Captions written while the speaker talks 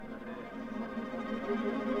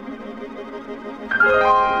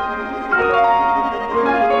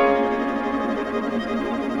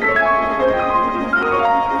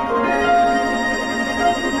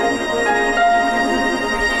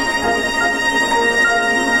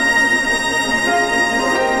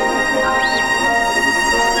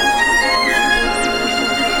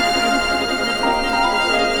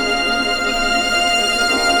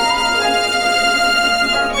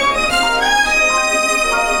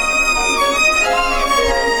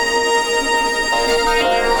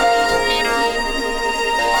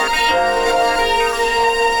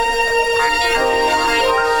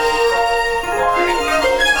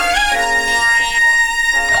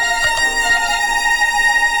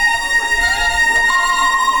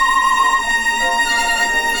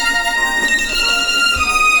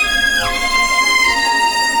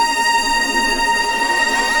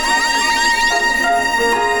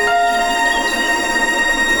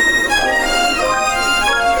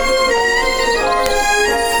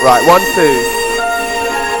Right, 1, 2.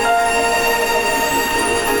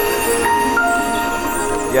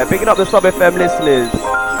 Yeah, picking up the Sub FM listeners.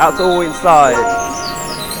 Out to all inside.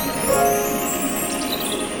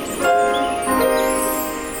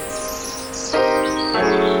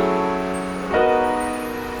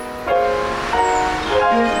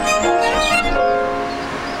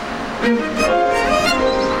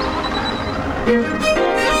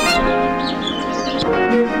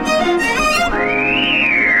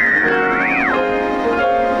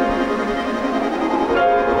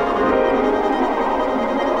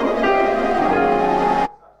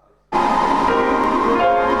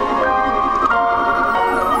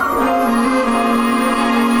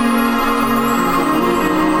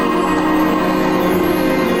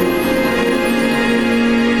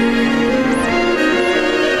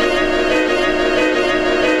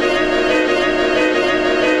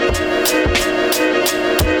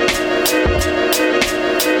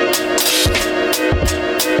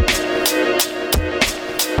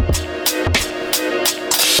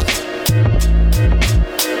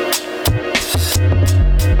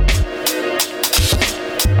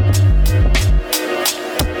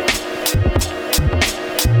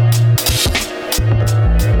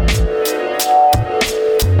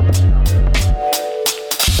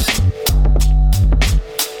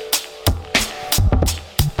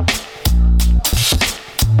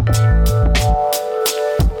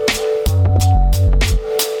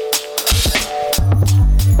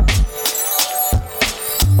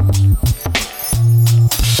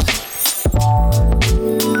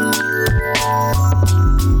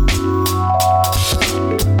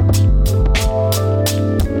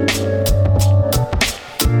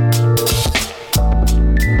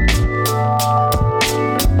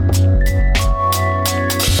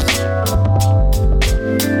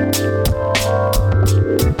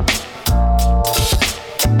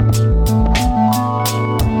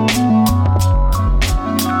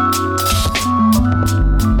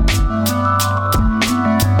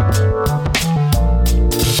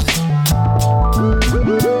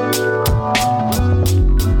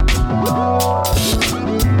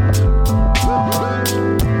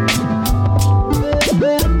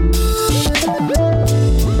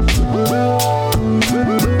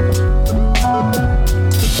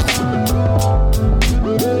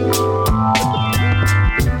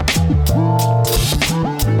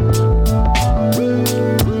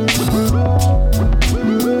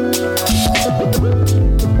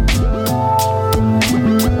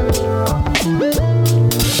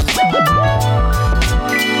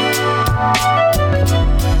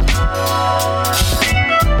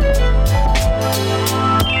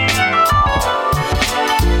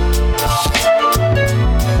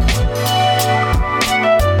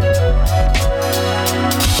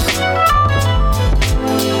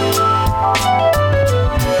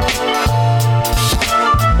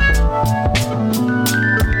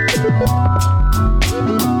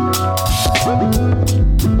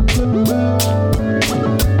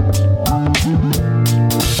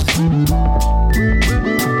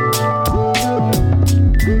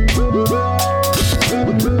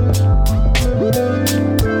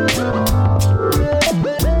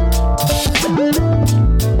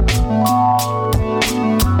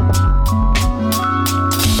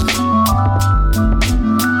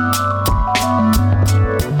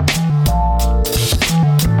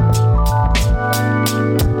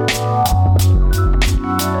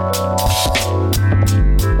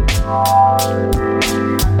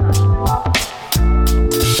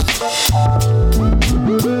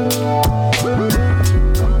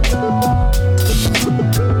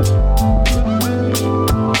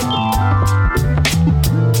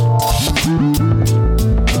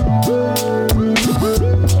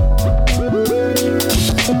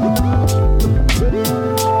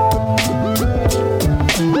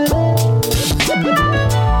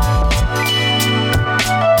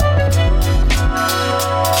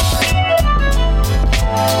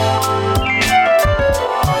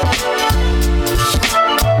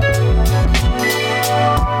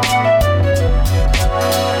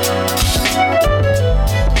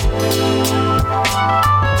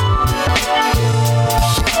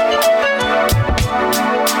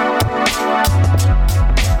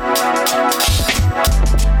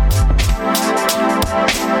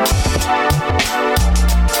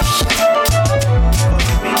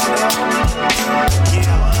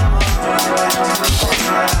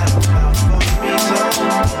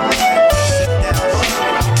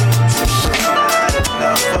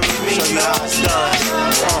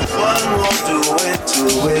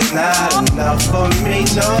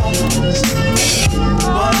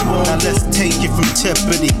 Now let's take it from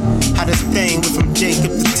Tiffany. How this thing went from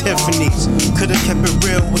Jacob to Tiffany's. Could've kept it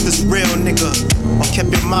real with this real nigga, or kept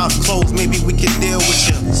your mouth closed, maybe we could deal with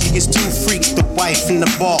you. See, it's two freaks, the wife and the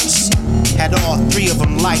boss. Had all three of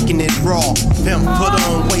them liking it raw. Pimp put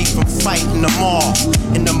on weight from fighting them all.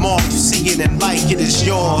 In the mall, you see it and like it, it's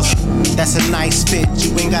yours. That's a nice fit,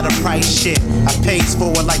 you ain't gotta price shit. I pays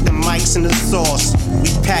for it like the mics and the sauce. We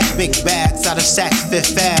pack big bags out of Saks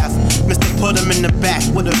Fifth Ave. Mr. Put him in the back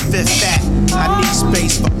with a fifth back. I need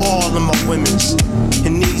space for all of my women's.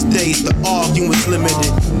 In these days, the arguing's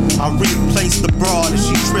limited. I replace the broad if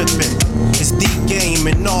she trippin'. It's the game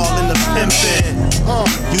and all in the pimpin'.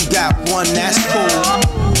 You got one, that's cool.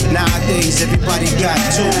 Nowadays, everybody got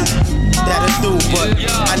two. That'll do, but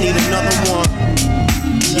I need another one.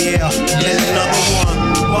 Yeah, and another one.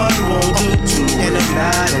 One won't do, two and it's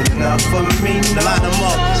not enough for me. No. Line them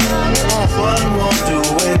up. One won't do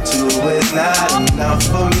and two is not enough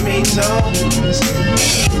for me. No.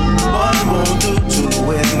 One won't do,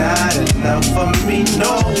 two is not enough for me.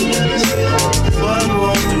 No. One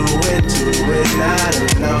won't do and two is not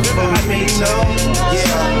enough for me. No.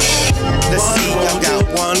 Yeah. Let's see, I got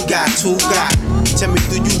one, got two, got. Tell me,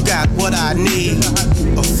 do you got what I need?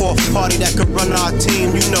 A fourth party that could run our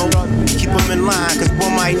team, you know. Keep them in line, cause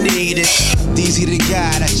one might need it. Deezy the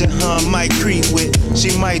guy that your hun might creep with.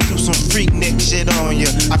 She might do some freak nick shit on you.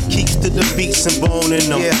 I keeps to the beats and boning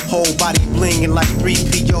them. Yeah, whole body blingin' like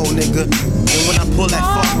 3PO, nigga. And when I pull that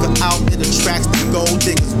fucker out, it attracts the gold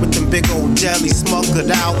diggers with them big old jelly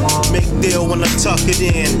smokered out. Make deal when I tuck it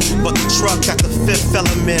in, but the truck got the fifth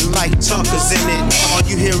element like Tucker's in it. All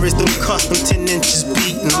you hear is them custom 10 inches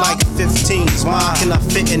beating like 15s. Why can I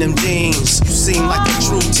fit in them jeans? You seem like a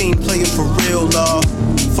true team player for real, love.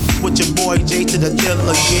 Fuck with your boy Jay to the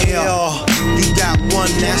dealer, yeah. You got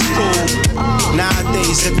one, that's cool.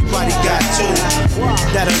 Nowadays everybody got two.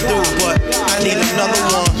 That'll do, but I need another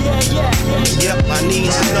one. Yep, I need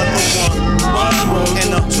another one.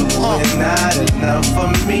 And a two is not enough for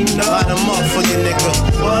me, no. Line them up for you, nigga.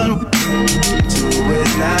 One, two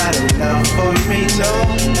is not enough for me, no.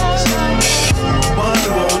 One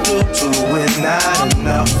won't do, two is not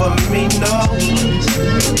enough for me, no.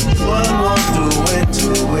 One won't do and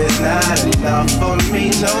two is not enough for me,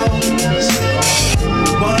 no.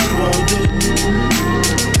 One won't do.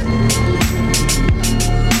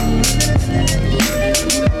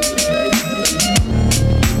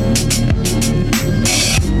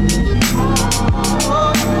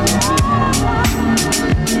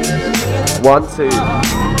 One, two.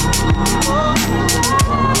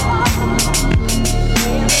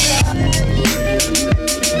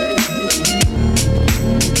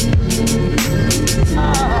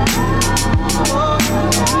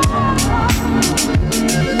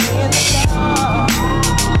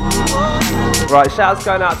 Right, shouts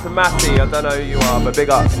going out to Matty. I don't know who you are, but big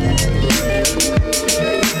up.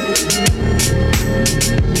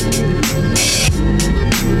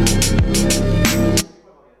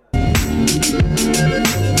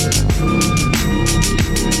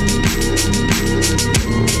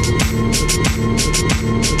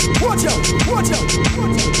 Watch out, watch out,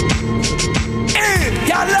 watch out. Hey,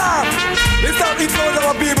 y'all laugh. Let's start eating those of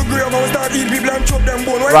our people grave and we start eating people and chop them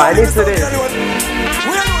bone. Right, listen to this.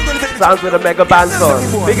 Sounds with a mega band song.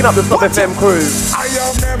 Picking up the Stop FM crew. I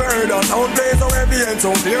have never heard a sound play so heavy and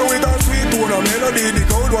so clear with a sweet tone of melody. The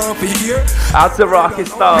crowd want to hear. Out to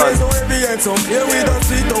Rockistan. So heavy and so clear with a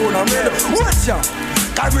sweet tone of melody. Watch out.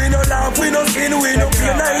 Cause we no laugh, we no skin, we no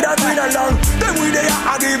feel neither we no long. Then we there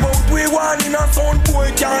argue about we want in a sound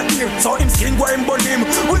boy can't hear. So him skin go and burn him.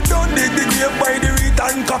 We don't dig the grave by the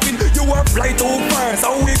return coffin. You want fly too fast,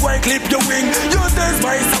 so we go and clip your wing. You test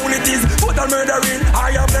my sound it is total murdering.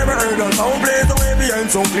 I have never heard a sound play so heavy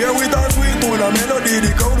and so clear with a sweet tone of melody.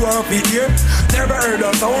 The crowd want to hear. Never heard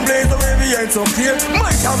a sound play so heavy and so clear.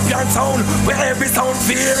 My champion sound, where every sound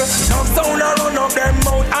fear. Some sound a run up them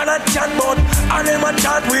mouth and a chat but and them a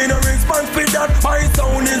chat, we no response for that. My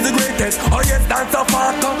sound is the greatest. Oh yes, that's a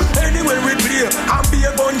factor. Anyway we play and be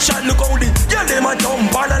a gunshot. Look how the girl them a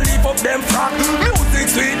jump and leave up them frack. Music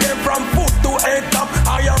sweet them from foot to head top.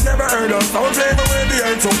 I have never heard a sound play the way the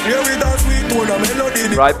end so clear with a sweet tone of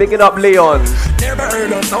melody. Right, bigging up Leon. Never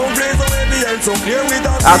heard a sound play the way the end so clear with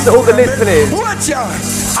a after all the listeners. Watch out.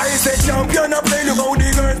 I say champion, I play, look how the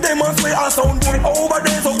girls, they must play a sound boy over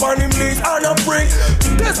there, so on him knees and a break.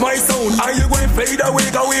 That's my sound, and you going fade away,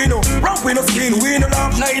 cause we know rock with no skin, we no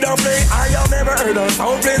laugh, neither play. I have never heard a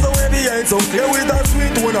sound play so heavy and so clear with a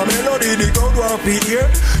sweet tone, a melody, the crowd will be here.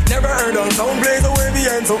 Never heard a sound play so heavy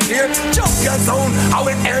and so clear. Champion sound, I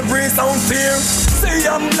with every sound fear. Say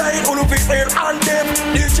I'm blind, on fit air and them.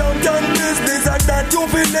 The champion business and that you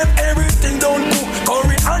feel left everything don't cook,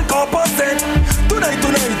 curry and copper set. Tonight,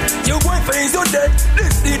 you going face your dead.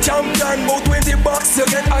 This the champion, about 20 bucks you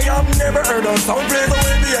get. I have never heard a sound play so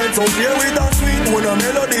heavy and so clear with a sweet one, a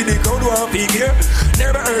melody, the crowd will be here.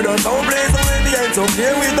 Never heard a sound play so heavy and so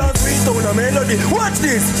clear with a sweet tone, a melody. Watch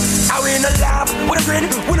this. I win a laugh with a friend,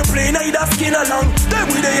 with a plane, I either skin along. Then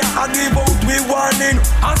we there, I give out with warning.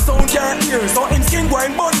 A sound can't hear, so him skin go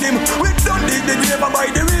and bond him. We done dig the grave and buy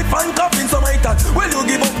the reef and coffin. So my thought, well you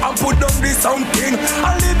give up and put down this sound king.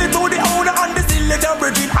 I leave it to the owner and the selector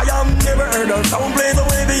bridging. I have never heard a sound play so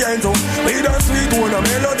heavy and so with a sweet one, a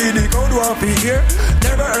melody, the crowd will be here.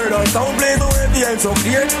 Never heard a sound play so heavy and so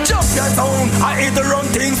clear. Just your sound, I hate the wrong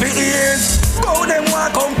things for ears. Go them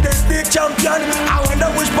walk come test the champion. I wonder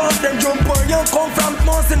which part them jump on you come from.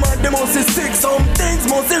 Must man, they must sick. Some things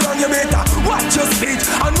must wrong, you better watch your speech.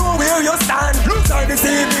 I know where you stand. Look at the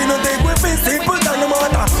TV, no take with me simple than no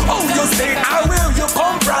matter how you say or where you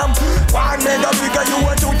come from. One mega bigger you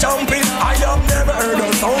want to jump in. I have never heard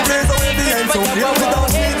of sound play so heavy and so clear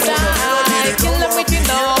without me. Kill them with you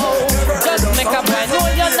know. Just make a boy know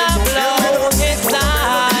you're not blow.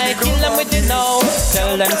 Inside, kill them with you know.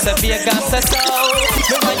 Tell them to be a gas so.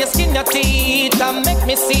 Look how you skin your teeth and make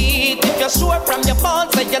me see it. If you're sure from your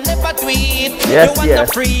bones that you never tweet. Yes, you want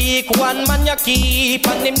a freak, one man you keep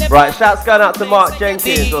and him never. Right, shouts going out to Mark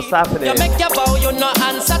Jenkins. What's happening? You make your bow, you no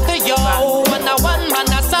answer to you. And a one man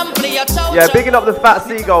assembly a chow. Yeah, bigging up the Fat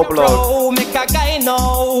Seagull blog. Make a guy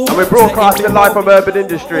know. And we're broadcasting live from Urban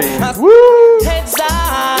Industries. Woo!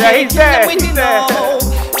 Yeah, he's there. He's there.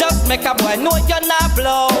 Just make a boy know you're not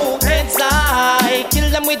blow. Inside, kill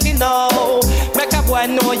them with the know. Make a boy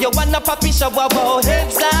know you wanna puppy show.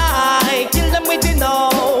 Inside, kill them with the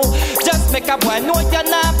know. Just make a boy know you're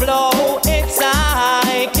not blow.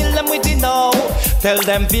 Inside, kill them with the know. Tell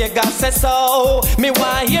them Vegas says so. Me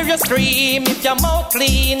want hear you scream. If your mouth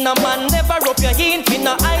clean, no man never rub your in for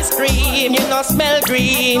no ice cream. You no smell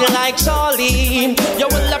green like Charlene. You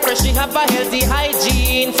will appreciate have a healthy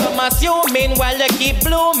hygiene. Some assuming while you keep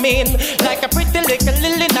blooming like a pretty little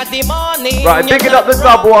lily in the morning. Right, picking up the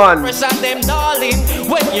dub one. Them, darling,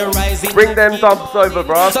 when you're rising. Bring them dubs over,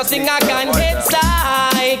 bro. So sing again,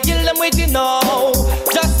 inside, kill them with the know.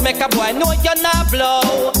 Just make a boy know you're not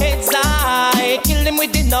blow. Inside, kill them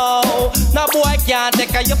with the know. No boy can't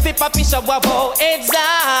take a you flip a fish of wow.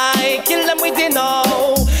 Inside, kill them with the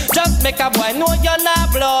know. Just make a boy know you're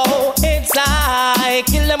not blow. Inside,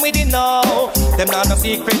 kill them with the know. Them not no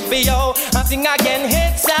secret for you. And sing again,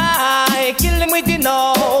 inside, kill them with the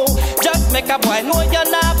know. Just make a boy know you're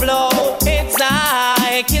not blow.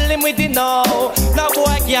 Inside, kill him with the know. No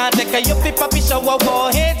boy can't take a you flip a fish of wow.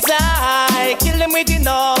 Inside, kill him with the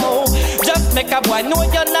know. Just make a boy know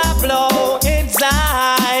you're not blow.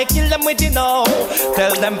 Inside, kill them with the know.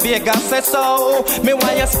 Tell them Vegas says so. Me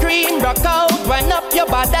want you scream, rock out, wind up your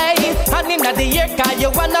body. And inna the air car you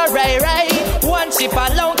wanna ray. One ship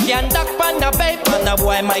alone can duck pan the babe. And the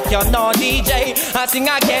boy make you no DJ. And sing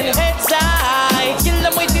again, inside, kill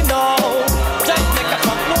them with the know. Just make a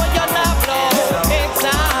fuck know you're not blow.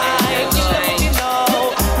 Inside, kill them with the know.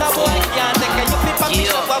 No boy can't take a you flip a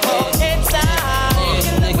fish up. Inside,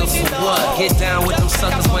 kill them with the know. Get down with them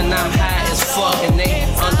suckers when I'm high as fuck. And they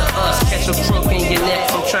under us, catch a crook in your neck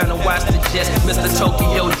from trying to watch the Jets. Mr.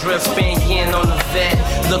 Tokyo Drift, spin yen on the vet.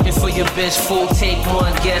 Looking for your bitch, fool, take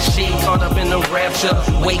one guess. She caught up in the rapture,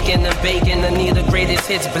 waking and baking. I need the greatest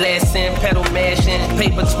hits, blasting, pedal mashing,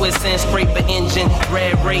 paper twisting, scraper engine,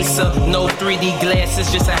 red racer. No 3D glasses,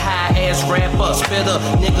 just a high-ass rapper. Spitter,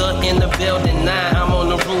 nigga in the building, nah, I'm on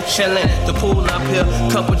the roof chilling. The pool up here,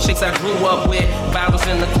 couple chicks I grew up with. Bottles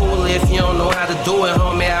in the cooler, if you don't know how to do it,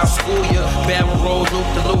 homie, I'll school you. Barrel roll,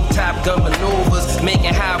 loop-the-loop, top gun maneuvers.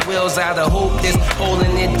 Making high wheels out of hoop, this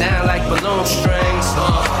holding it down like balloon strings.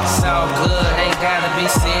 It's all good, ain't gotta be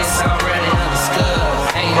said, it's already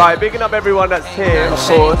understood. Ain't right, bigging up everyone that's here, of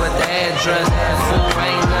course.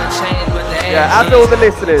 Yeah, out to all the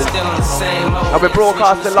listeners. And we're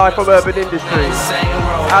broadcasting live from Urban Industries.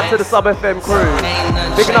 Out to the Sub FM crew.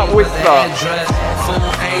 Bigging up Whistler.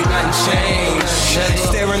 Ain't nothing changed.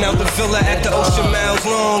 Staring out the villa at the ocean miles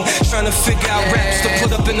long, trying to figure out raps to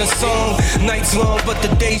put up in a song. Nights long, but the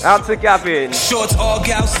days out to Gavin. Shorts all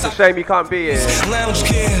gals. It's a shame you can't be here. Lounge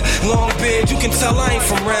gear, long beard, you can tell I ain't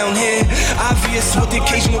from round here. Obvious with the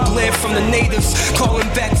occasional glare from the natives. Calling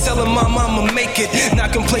back, telling my mama make it.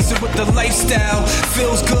 Not complacent with the lifestyle.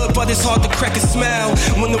 Feels good, but it's hard to crack a smile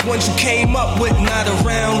when the ones you came up with not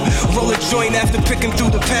around. Roll a joint after picking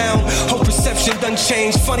through the pound. Whole perception done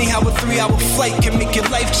changed. Funny how a 3-hour flight can make your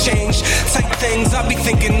life change. Type things I be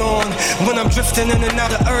thinking on when I'm drifting in and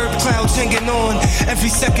out of herb clouds, hanging on every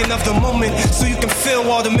second of the moment, so you can feel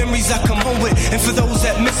all the memories I come home with. And for those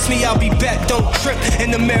that miss me, I'll be back. Don't trip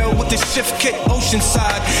in the mirror with the shift kick.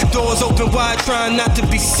 Oceanside, doors open wide, trying not to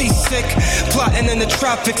be seasick. Plotting in the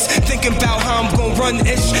tropics, thinking about how I'm gonna run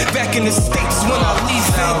ish back in the States when I leave.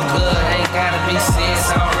 So good, ain't gotta be serious,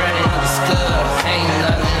 already understood.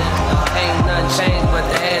 Ain't nothing changed but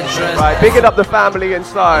the address. Right, bigging up the family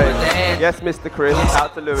inside. Yes, Mr. Chris,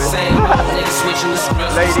 out to Lewis. Same niggas switching the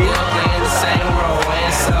script. Lady. Still playing the same role.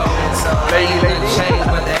 And so Lady. Ain't nothing changed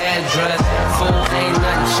but the address. Fool, ain't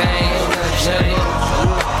nothing changed.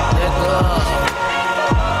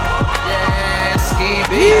 Yeah, ski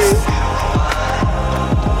beats.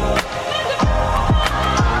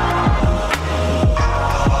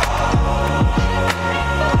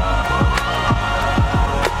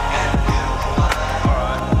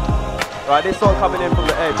 Right, this one coming in from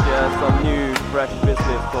the edge, yeah, some new fresh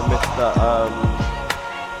business from Mr.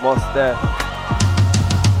 Moster.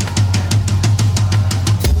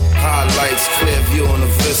 Highlights, clear view on the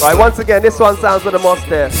vista. Right, once again, this one sounds like a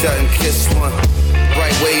Moster. Shut and kiss one.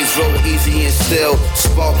 Bright waves roll easy and still,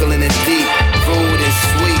 sparkling and deep, rude and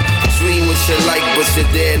sweet. Dream what you like, but you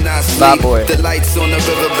dare not sleep. The lights on the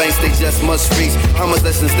riverbanks, they just must reach. How much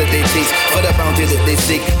lessons that they teach for the bounty that they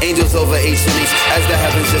seek? Angels over H&E's as the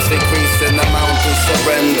heavens just increase and the mountains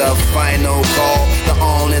surrender. Final call, the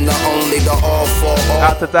on and the only, the all for all.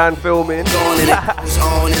 Out to Dan filming. On and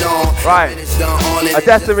it on. Right, a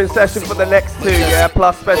Destiny session for the next two, yeah,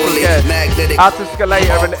 plus special guest. Out to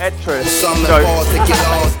Scalator and Etris.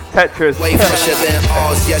 Tetris.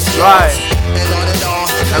 Right.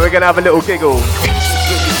 And we're gonna have a little giggle.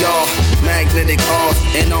 Magnetic on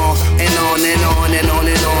and on and on and on and on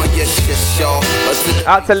and on. Yes, y'all.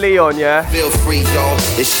 Out to Leon, yeah. Feel free, y'all.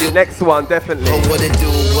 Next one, definitely. What it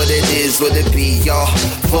do, what it is, what it be, y'all.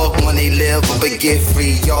 Fuck money, live, but get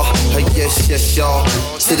free, y'all. Yes, y'all.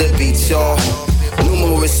 To the beach, y'all.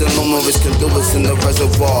 Numerous and numerous can do us in the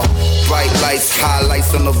reservoir. Bright lights,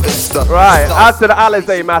 highlights on the vista. Right, out to the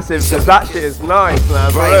Alizé massive, because that shit is nice,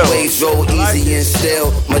 man. Bright waves roll easy and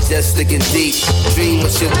still, majestic and deep. Dream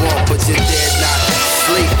what you want, but you dare not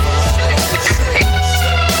sleep.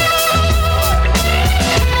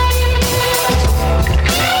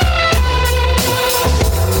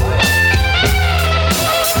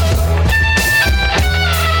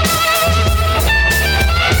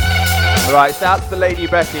 Right, so that's the Lady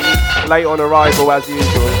Becky, late on arrival as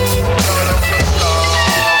usual.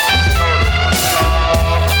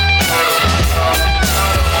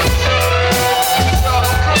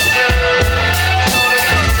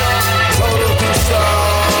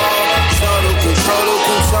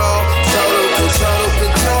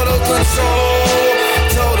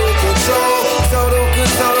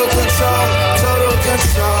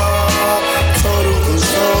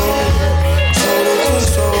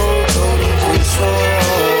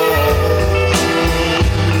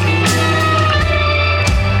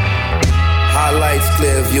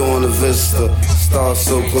 Clear view on the vista. Stars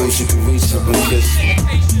so close you can reach up and kiss.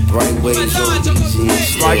 Bright waves over easy and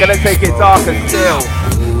still. Right, gonna take it darker still.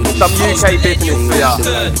 Some UK business for ya.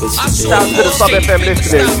 Shout to the Sub FM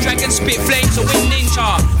listeners. Dragon spit flames of wind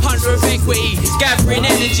ninja. Hunter of equity, gathering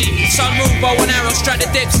energy. Sunroof bow and arrow strike the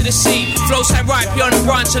depths of the sea. Flow stand right beyond the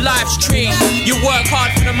branch of life's tree. You work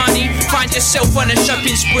hard for the money, find yourself on a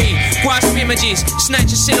shopping spree. Grasp images,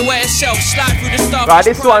 snatch a silhouette of self, slide through the stuff. Right,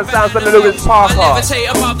 this one sounds like a Lewis Parker. I levitate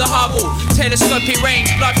above the Hubble. Telescopic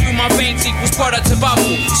range, blood through my veins equals product of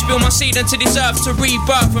bubble. Spill my seed into this earth to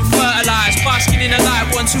rebirth and fertilize. Basking in the light,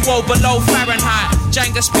 one too old below Fahrenheit.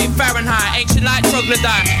 Jenga spit Fahrenheit, ancient like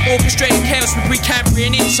troglodyte. Orchestrated chaos with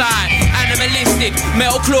Precambrian inside. Animalistic,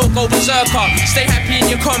 metal claw, go berserker. Stay happy in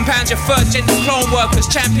your compounds, your third gender clone workers.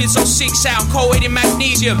 Champions on 6 sound, coated in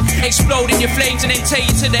magnesium. Explode in your flames and then take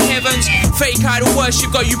you to the heavens. Fake idol worship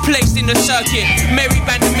got you placed in the circuit. Merry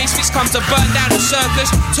band of misfits comes to burn down the circus.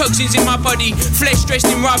 Toxins in my body, flesh dressed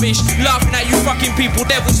in rubbish. Laughing at you fucking people,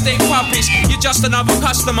 devil stay puppets. You're just another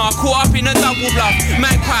customer, caught up in a double bluff.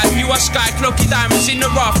 Magpie, you are sky, clocky diamonds. diamonds in the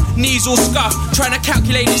rough, knees all scuffed, trying to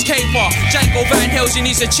calculate his caper. Django Van Helsing,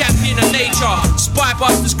 he's a champion of nature. Spy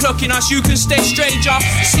busters clocking us, you can stay stranger.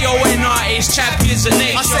 CONI is champions of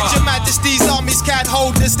nature. I said Your Majesty's armies can't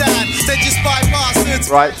hold us down. Said you spy bastards.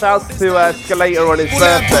 Right, shouts to Scalator on his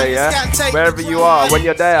birthday, yeah? Wherever you are, when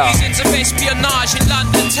you're there. Seasons of espionage in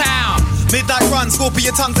London town. Midnight run,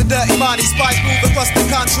 scorpion tongue to dirty money. Spies move across the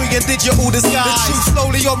country and digital disguise. The truth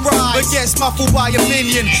slowly on rise, but gets muffled by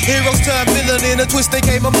opinion. Heroes turn villain in a twisted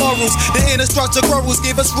game of morals. The inner structure quarrels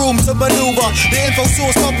give us room to maneuver. The info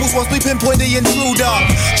source couples once we pinpoint the intruder.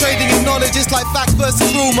 Trading in knowledge is like facts versus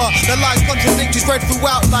rumor. The lies contradict you spread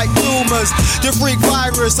throughout like rumors. The freak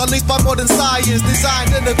virus, unleashed by modern science,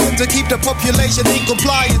 designed in the grim to keep the population in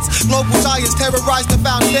compliance. Global giants terrorize the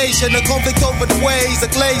foundation. The conflict over the ways, the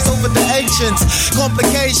glaze over the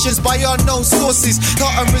complications by unknown sources,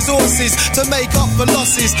 cutting resources to make up for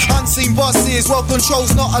losses. Unseen bosses, well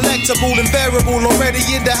control's not electable and variable, already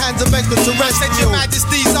in the hands of extraterrestrials. Said Your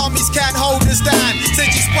Majesty's armies can't hold us down.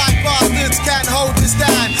 Said you spy bastards can't hold us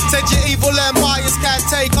down. Said your evil empires can't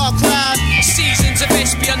take our crown. Seasons of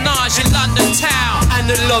espionage in London town.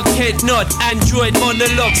 Analog head nod, android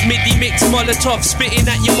monologues, MIDI mix Molotov, spitting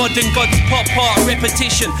at your modern gods, pop art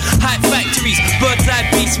repetition, hype factories, bird's eye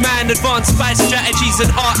beast man, advanced spy strategies and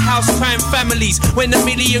art house crime families. When a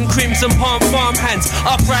million crimson palm farmhands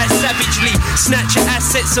upright savagely snatch your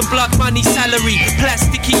assets and blood money salary.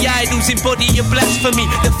 Plasticky idols embodying blasphemy.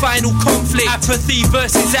 The final conflict, apathy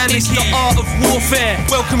versus anarchy. It's the art of warfare.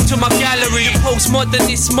 Welcome to my gallery. The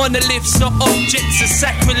postmodernist monoliths are objects of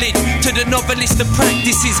sacrilege to the novelist of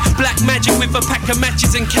practices. Black magic with a pack of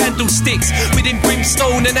matches and candlesticks. Within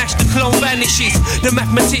brimstone and ash the clone vanishes. The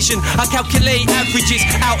mathematician, I calculate averages.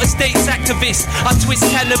 Outer states activist, I twist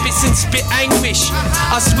cannabis and spit anguish.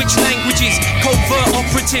 I switch languages, covert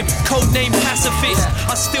operative, codename pacifist.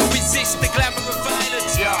 I still resist the glamour of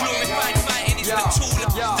violence. Glorified fighting is the tool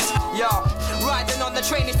of Riding on the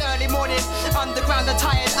train, it's early morning. Underground and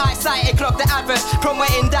tired, eyesight, it clocked the advert.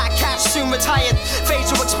 Promoting that cash, soon retired.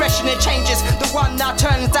 Facial expression, it changes. The one now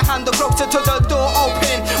turns the handle closer to the door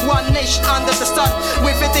opening. One nation under the sun,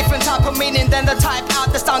 with a different type of meaning than the type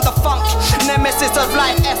out the sound of funk. Nemesis of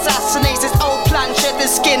life assassinates its old plan, shed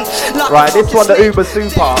his skin. Like right, this one, the Uber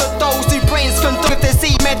Super. Those who brains can do with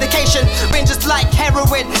disease medication. Ranges like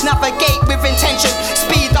heroin, navigate with intention.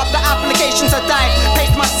 Speed up the applications of die.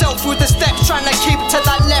 Pace myself through the steps, trying to keep to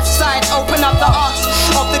that left side. Open up the arcs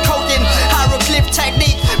of the coding. Hieroglyph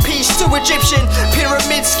technique, peace to Egyptian.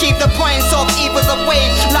 Pyramids keep the points of evils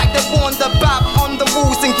away. Like the warned about on the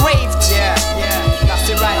walls engraved. Yeah, that's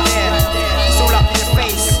it right there. It's all up in your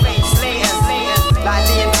face. Like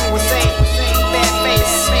the end would say. Bare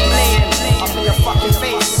face, laying up in your fucking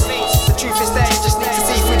face. The truth is there, you just need to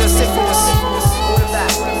see through the syphilis. All of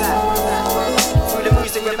that. Through the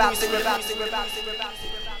music we're about.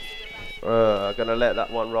 I'm gonna let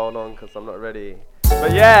that one roll on because I'm not ready.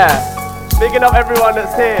 But yeah, bigging up everyone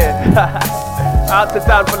that's here. Out to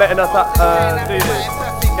Dan for letting us do this.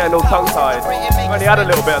 Getting all tongue tied. We've only had a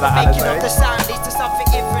little bit of that, Alice, eh?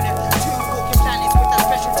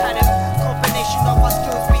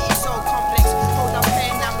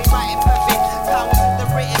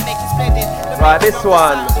 Right, this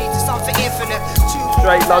one.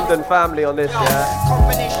 Straight London family on this, yeah?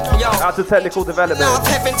 Out to technical development. Now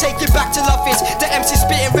heaven, take you back to love is. The MC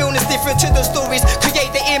spitting realness different to the stories. Create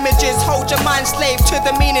the images, hold your mind slave to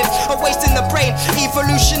the meaning of wasting the brain.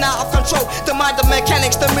 Evolution out of control. The mind of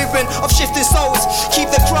mechanics, the movement of shifting souls. Keep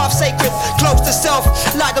the craft sacred, close to self.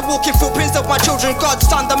 Like the walking footprints of my children. God's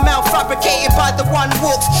son, the mouth fabricated by the one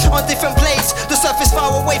walks on different planes. The surface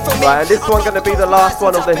far away from me. Right, and this one gonna be the last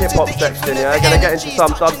one of the hip hop section, yeah? Gonna get into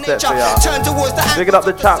some dubstep for ya. Bigging up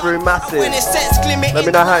the chat room massive. Let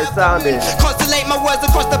me know how it's sounding. Constellate my words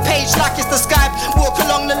across the page like it's the sky. Walk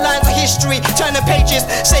along the lines of history, turn the pages,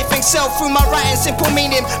 saving self through my writing, simple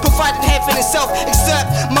meaning, providing heaven itself. Exert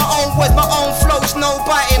my own words, my own flows, no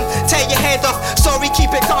biting. Tear your head off, sorry,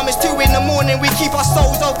 keep it calm, it's 2 in the morning. We keep our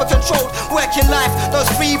souls over controlled, working life, those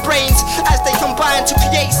three brains as they combine to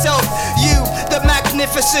create self. You, the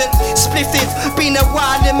magnificent, splifted, been a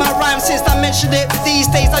while in my rhyme since I mentioned it. These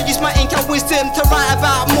days I use my ink and wisdom to write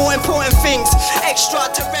about more important things.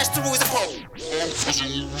 Extraterrestrials.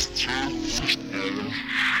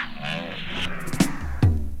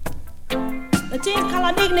 The team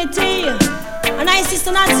called Dignity, and I insist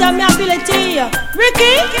on answer my ability.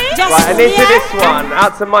 Ricky, just right, and into this one,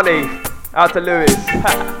 out to Money, out to Lewis,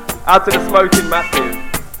 out to the Smoking Massive.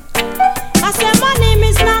 I said my name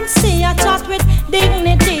is Nancy, I taught with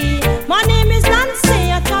dignity. My name is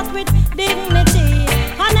Nancy, I taught with dignity.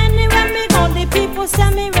 And anywhere me go, the people say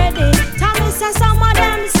me ready. Tell me say someone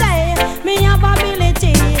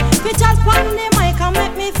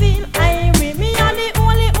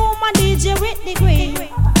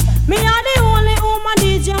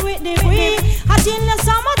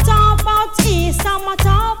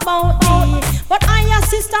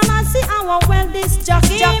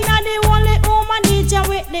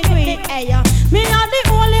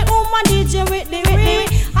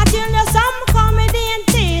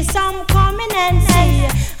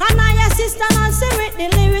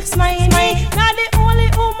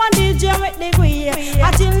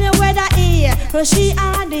She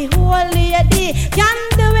are the whole lady. Can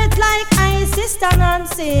do it like I sister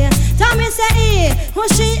Nancy. Tommy say,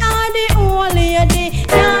 she are the whole lady.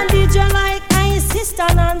 Can DJ like I sister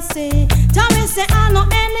Nancy. Tommy say, I know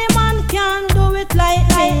any man can do it like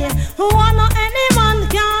me. I know any man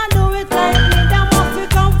can do it like me. Them have to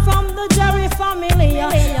come from the Jerry family.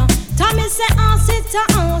 Tommy say, sit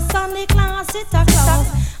a house and the class sit a class.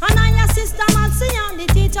 And I your sister Nancy and the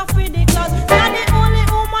teacher for the class. Me are the only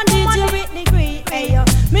woman DJ with degree.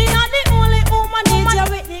 Me are the only woman DJ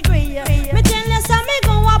with degree. Me tell you say me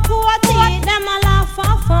go a party, them a laugh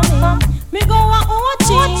off for me. Me go a OG,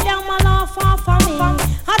 them a laugh off for me.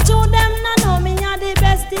 I told them no know me are the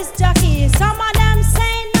bestest jockey. Some of them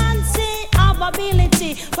say Nancy have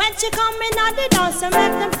ability. When she come in at the dance, she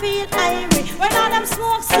make them feel irie. When all them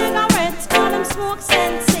smoke cigarettes, all them smoke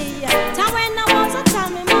Sensi. Time when I was a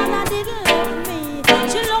time, me mama didn't love me.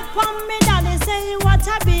 She look on me, daddy say what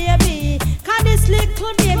a baby. Cause this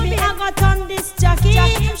little baby, I got on this jockey.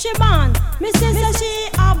 She born, me sister she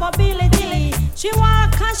have ability. She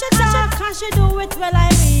walk and she talk and she do it well I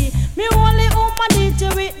be. Me only woman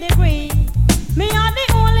DJ with degree. Me are the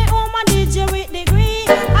only woman DJ with degree.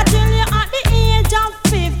 I tell you at the age of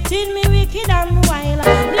 15 me wicked and wild.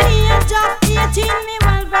 The age of 18 me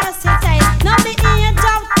well versatile. Now the age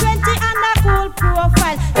of 20 and a cool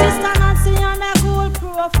profile. Sister Nancy and a cool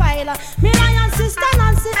profile. Me and sister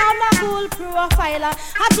Nancy and a cool profile.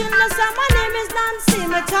 I tell you say my name is Nancy.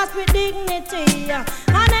 Me chat with dignity.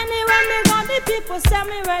 And anyway me got the people say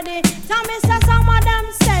me ready. Tell me say some of them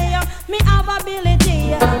say me have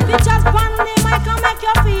ability. Pictures pon the mic and make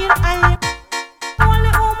you feel I'm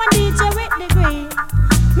only woman DJ with degree.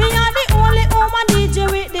 Me are the only woman DJ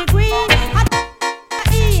with degree.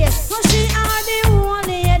 So she are the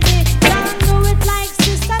only lady. Can't do it like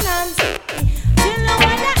sister Nancy. Till you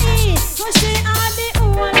wanna eat. So she are the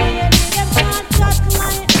only lady. Them can't chat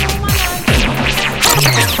like woman Nancy.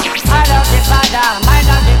 I don't give a damn, I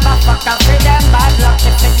don't give a fuck. I see them bad luck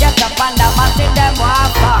if they get up and down. I see them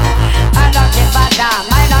walk fuck. I don't give a damn,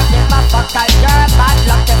 I don't give a fuck. I hear bad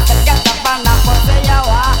luck if they get up and down. Pussy you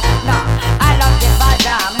walk. No, I don't give a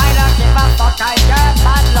damn, I don't give a fuck. I hear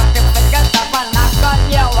bad luck if they get up and down. Gun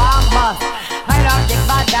you walk bust. I don't give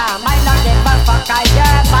a damn, I don't give a fuck. I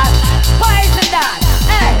hear bad. Poison that,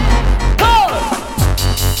 hey, cool.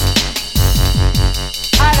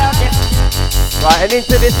 I don't give. Right, and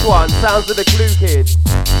into this one, sounds of the Glue Kids.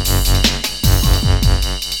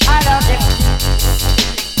 I don't give.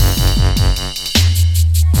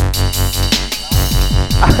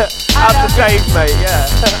 Out the Dave, mate, yeah.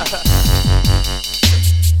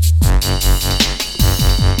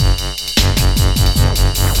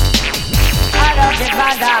 I don't give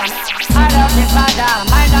a damn, I don't give a damn,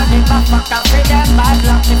 I don't give a fuck. I see them bad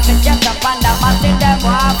luck if they get up and down. I see them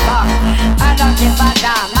walk fuck. I don't give a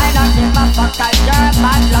damn, I don't give a fuck. I hear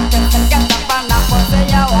bad luck if they get up and down. Pussy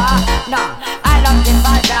you walk. No, I don't give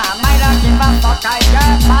a damn, I don't give a fuck. I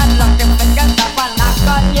hear bad luck if they get up and down.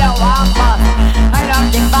 Gun you walk bust. I don't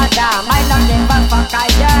give a damn, I don't give a fuck. I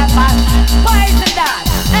hear bad. Poison that,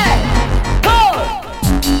 hey, cool.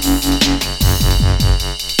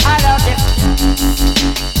 I don't give.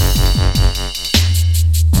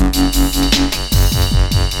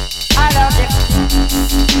 I don't give.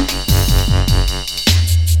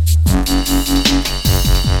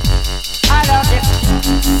 I don't give.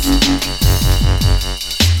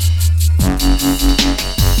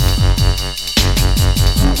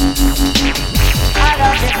 I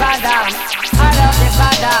don't give a damn. I don't give a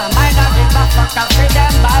damn. I don't give a fuck. I see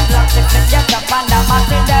them bad luck if they get up and down. I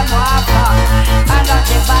see them walk fuck. I don't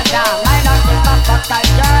give a damn. I don't give a fuck. I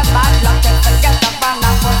hear bad luck if they get up and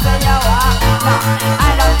down. Pussy you walk. No,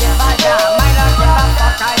 I don't give a damn. I don't give a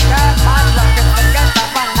fuck. I hear bad luck if they get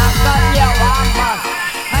up and down. Gun you walk bust.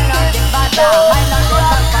 I don't give a damn. I don't give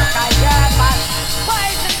a fuck. I hear bad.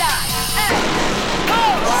 Poison that. Hey,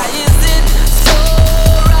 oh. Why is it so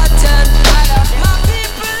rotten? My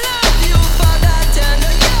people love you forgotten.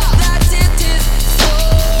 That it is so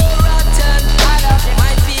rotten.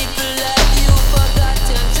 My people love you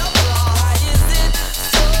forgotten. Why is it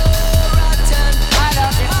so rotten?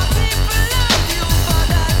 My people love you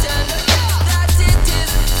forgotten. That it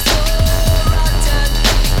is so rotten.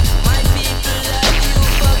 My people love you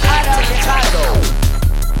forgotten.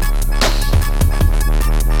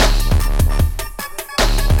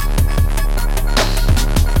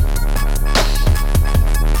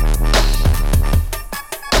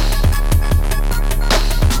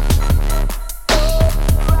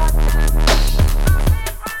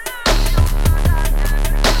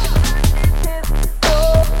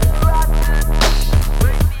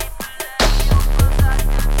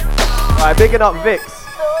 bigging up Vix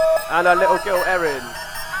and her little girl Erin.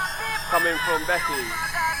 Coming from Becky.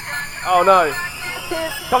 Oh no.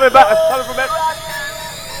 Coming from Becky.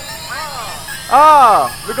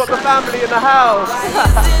 We got the family in the house.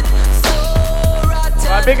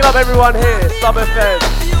 Right, bigging up everyone here. Sub FM,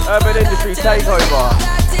 Urban Industry Takeover.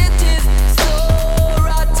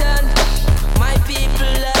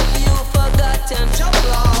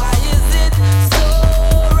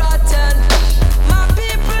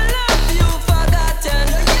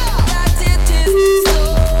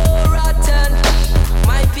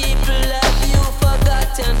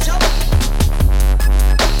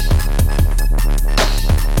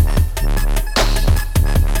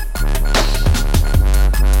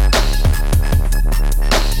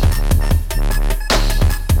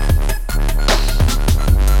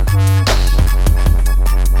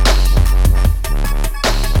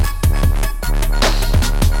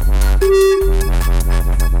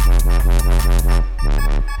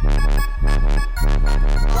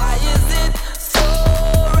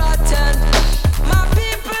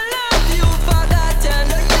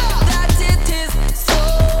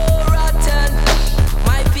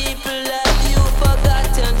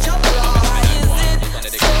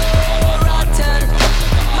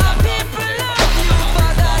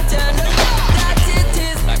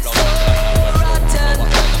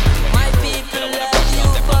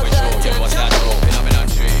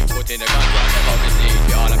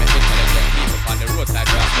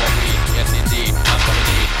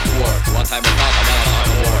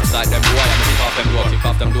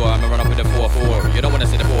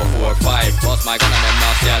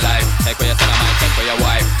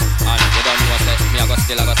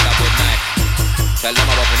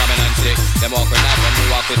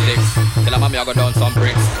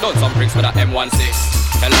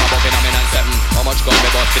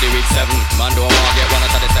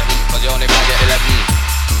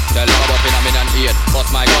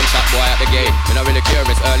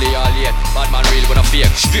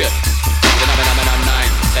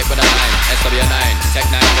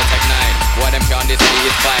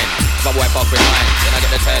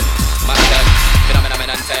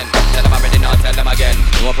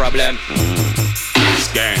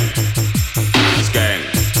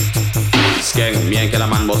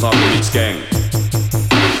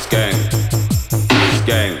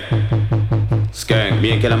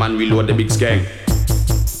 Reload the big skeng.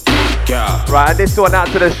 Right, and this one out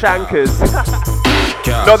to the Shankers.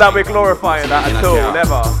 Not that we're glorifying that at all,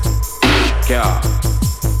 never.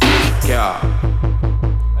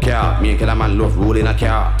 Me and Killer Man love rolling a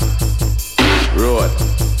car. Road.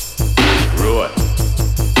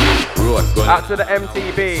 Out to the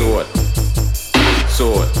MTB.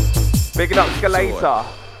 Sword. Bigging up Scalator.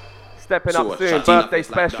 Stepping up soon. Birthday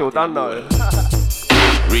special, don't know.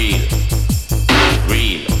 Real.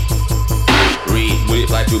 Bullet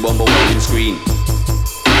fly through bumble welding screen.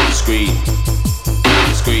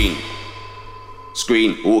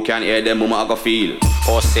 Who can hear them mama I go feel?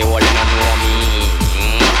 Pussy all in a know me.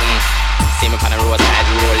 See me on the roadside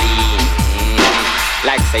rolling.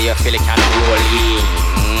 Like say you feel it can rolling.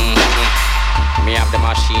 Me have the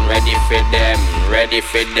machine ready for them.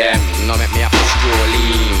 No make me have to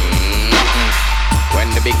strolling. When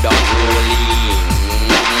the big dog rolling.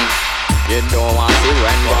 You don't want to see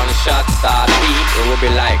when gunshots start beat. It will be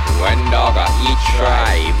like when dog eat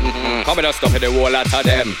tribe. Come and stop it the whole lot of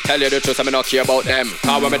them. Tell you the truth, I'm not care about them.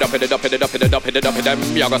 Cause when me dump it them,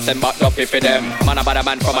 you gonna send back dumpy for them. Man a bad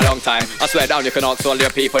man from a long time. I swear down you can ask all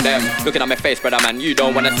your people them. Looking at my face, brother man, you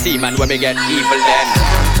don't wanna see man when me get evil then.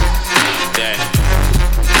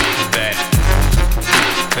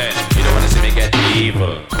 You don't wanna see me get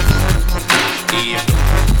evil.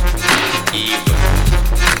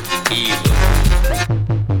 Worse.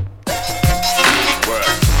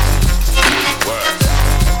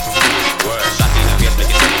 Shot in the face, make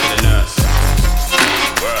it send to the nurse.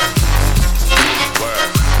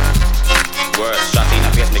 Worse. Shot in the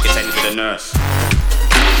face, make it send to the nurse.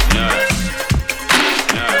 Nurse.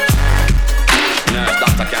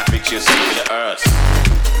 Doctor can't fix you, send to the earth.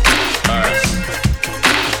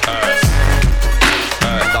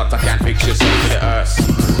 Doctor can't fix you, send to the earth.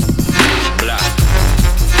 Black.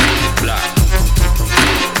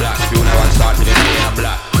 You never start with the pain of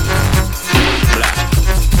black.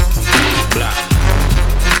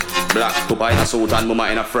 Papa in a suit and mama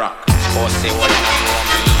in a frock. Pussy all in a know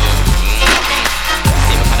me.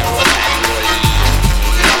 See me on the roadside rolling.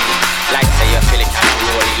 Like say you feel it can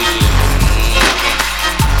rolling.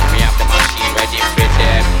 Me have the machine ready for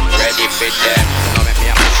them. No make me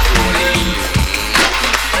have to strolling.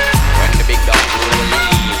 When the big dog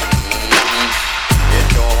rolling. You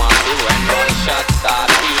don't want to see when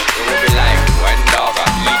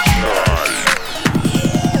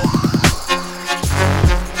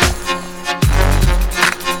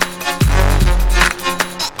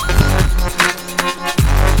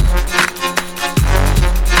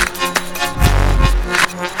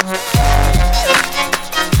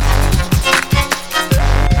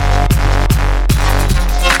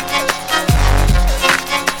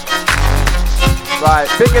Right,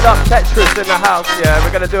 bigging up Tetris in the house, yeah.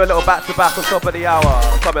 We're gonna do a little back-to-back on top of the hour,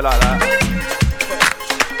 something like that.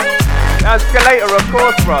 And Scalator, of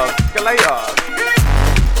course, bro. Scalator.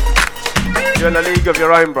 You're in a league of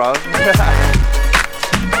your own, bro.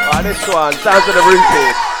 Right, this one, Sounds of the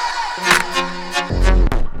Rooted.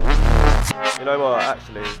 You know what,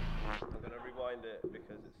 actually, I'm gonna rewind it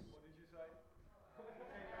because it's...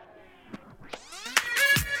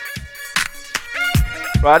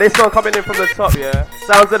 Right, this one coming in from the top, yeah.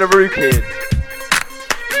 Sounds of the Rooted.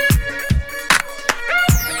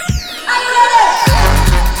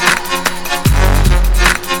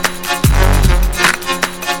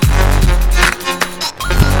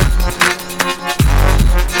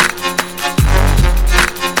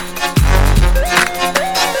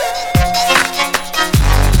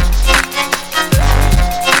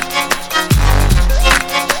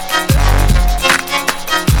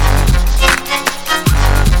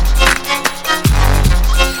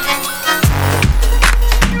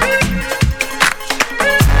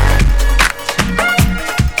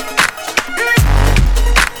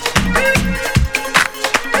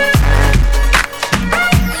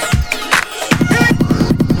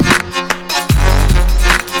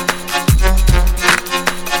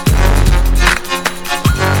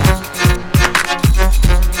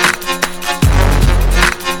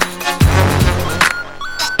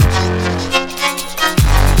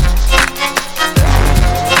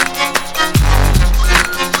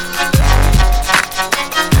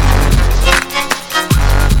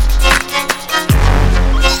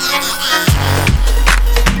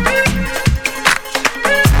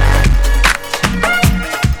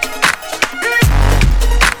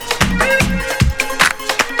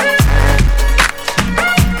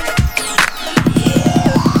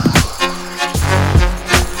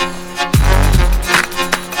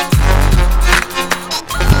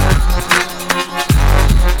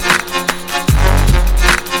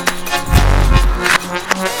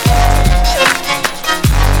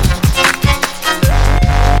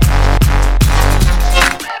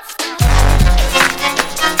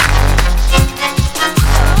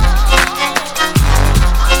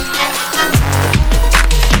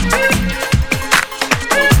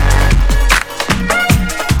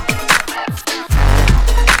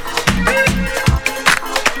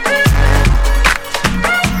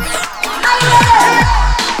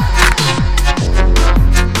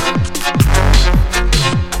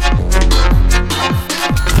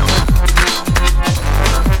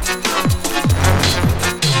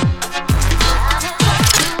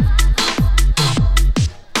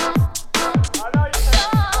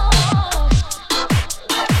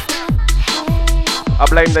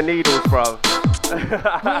 Blame the needles, bro.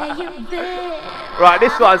 Right,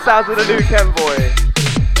 this one, Sounds of the New Ken Boy.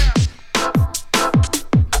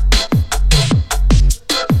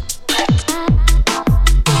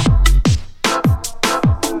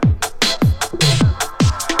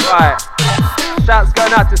 Right, shouts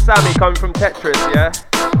going out to Sammy coming from Tetris, yeah?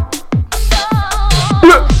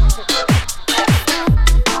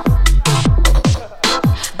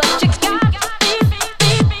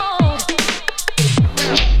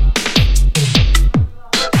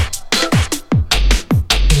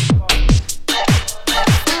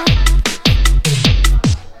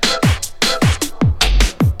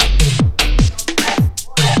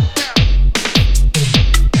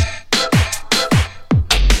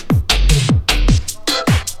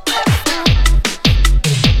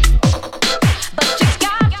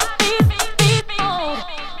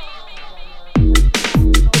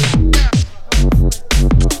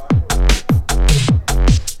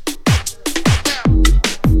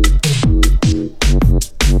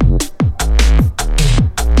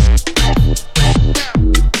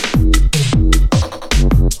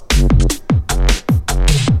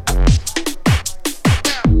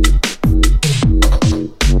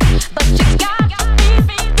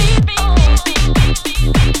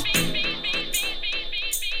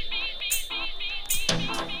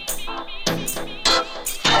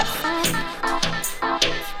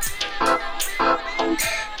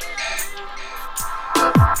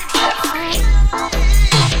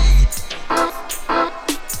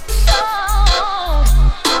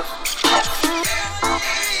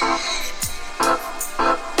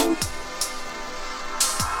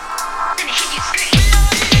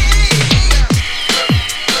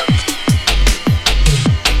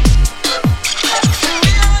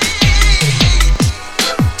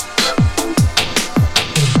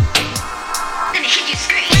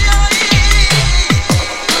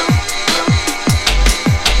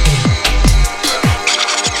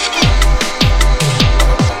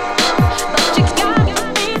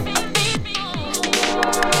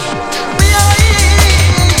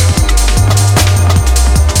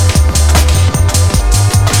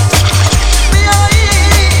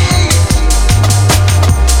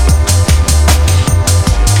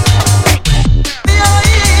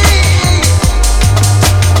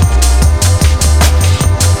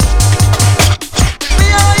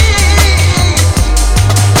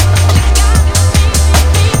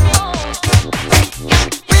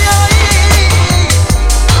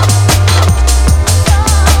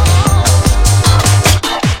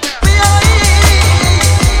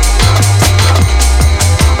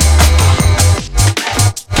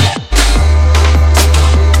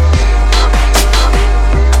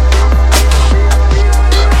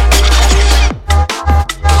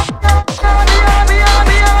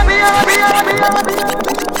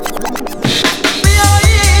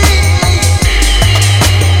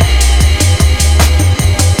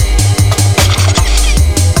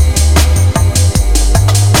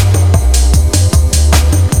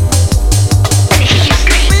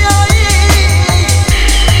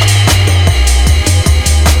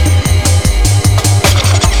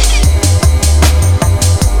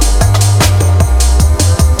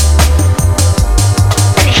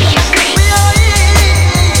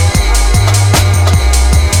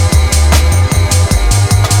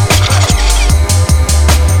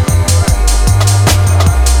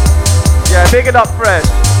 bigging up Fred.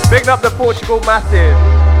 Bigging up the Portugal Massive.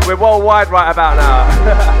 We're worldwide right about now.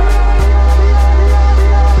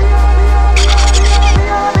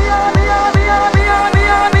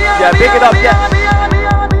 Yeah, big it up,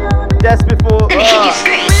 just before.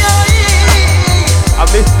 I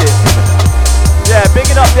missed it. Yeah,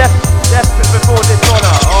 big it up, just before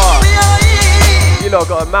Dishonor. Oh, you lot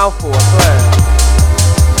got a mouthful, I swear.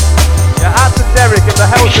 Yeah, out to Derek in the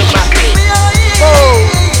Helton Massive. Oh,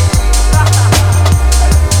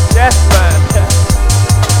 yes, man.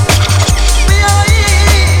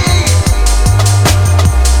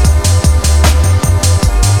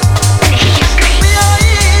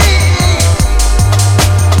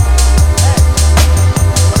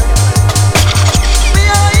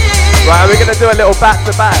 Right, we're gonna do a little back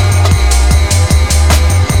to back.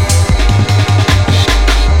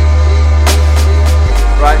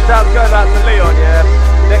 Right, shout's going out to Leon, yeah.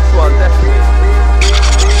 Next one, definitely.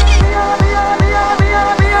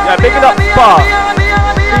 Yeah, big it up Spark.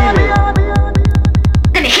 Feel it.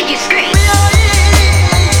 Let me hit your screen.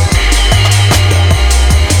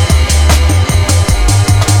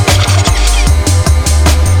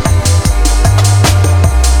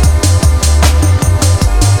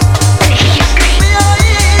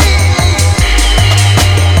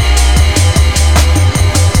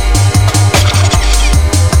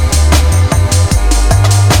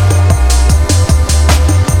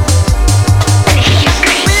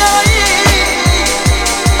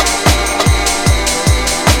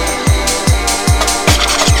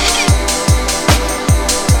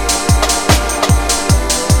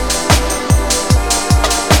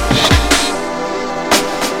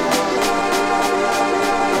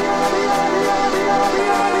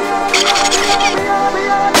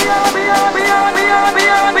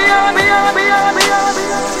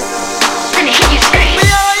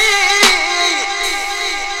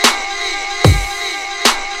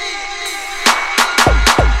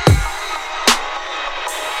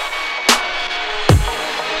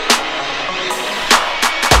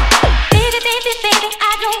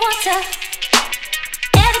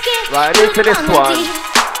 Right, into this one.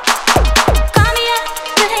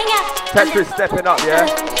 Tetris stepping up, yeah?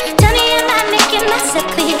 Tell me, am I making myself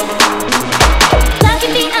clear? Love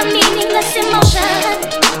can be a meaningless emotion.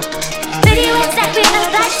 Video exactly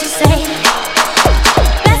as I should say.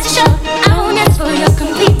 Best to show, I won't ask for your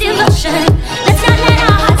complete devotion. Let's not let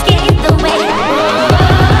our hearts get in the way.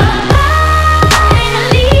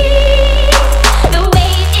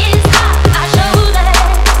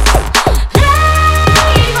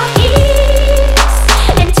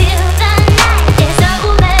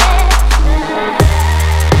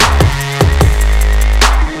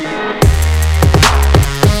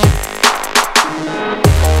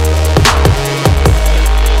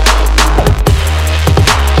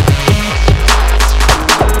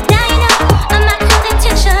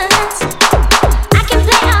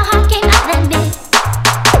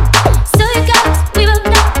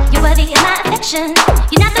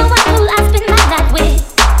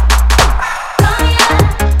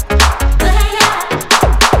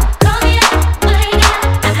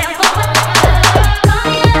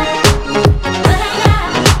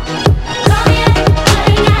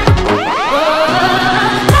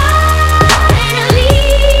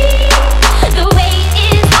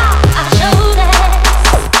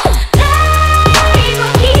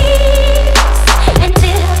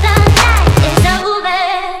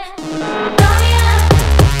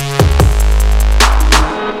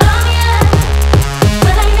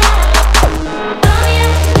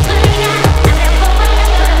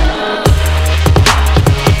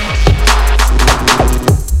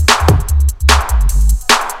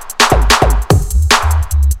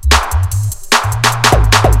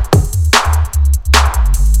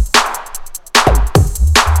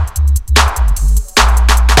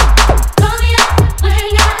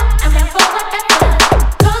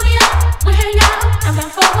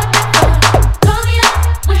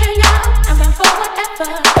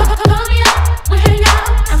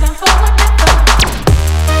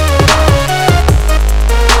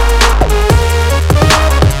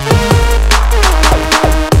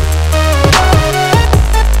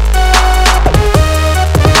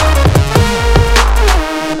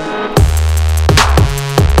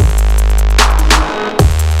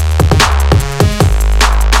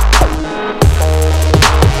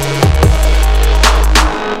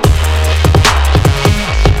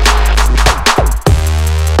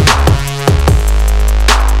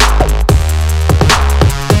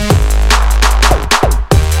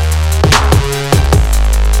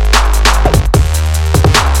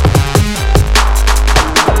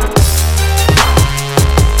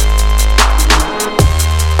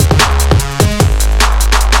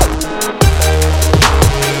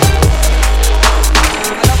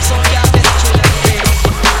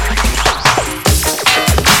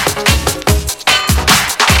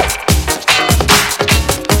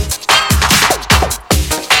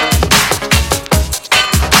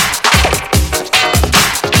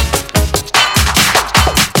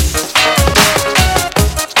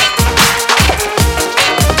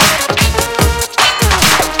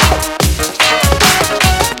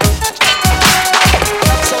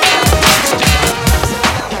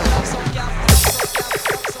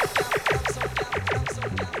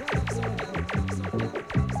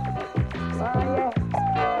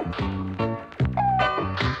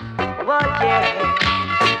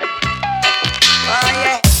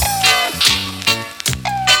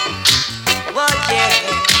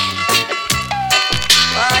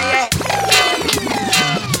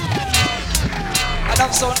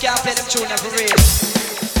 Enough sound can't play them tune for real.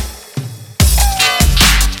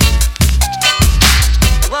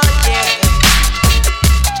 Oh yeah.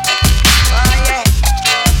 Oh yeah.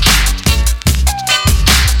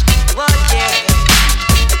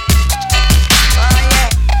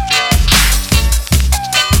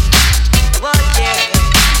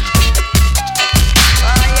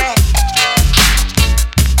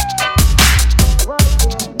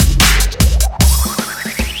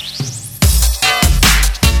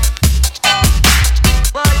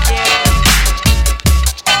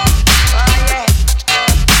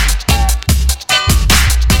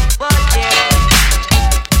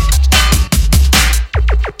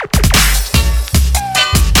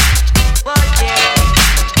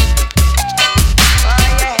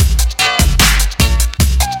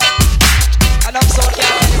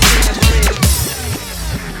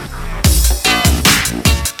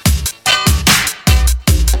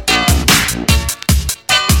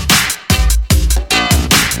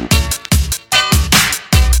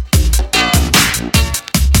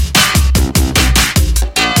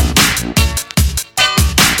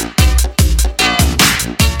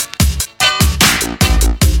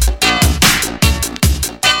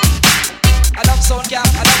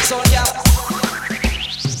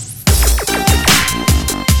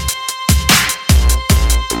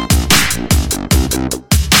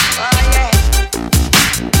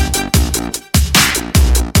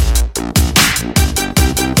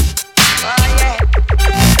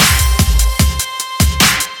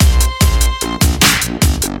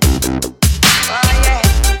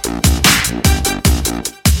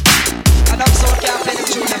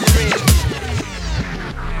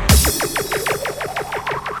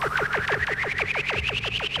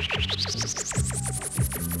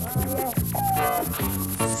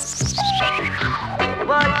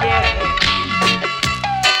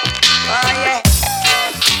 Oh yeah.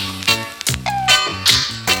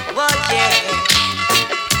 Oh yeah.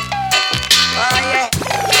 Oh yeah.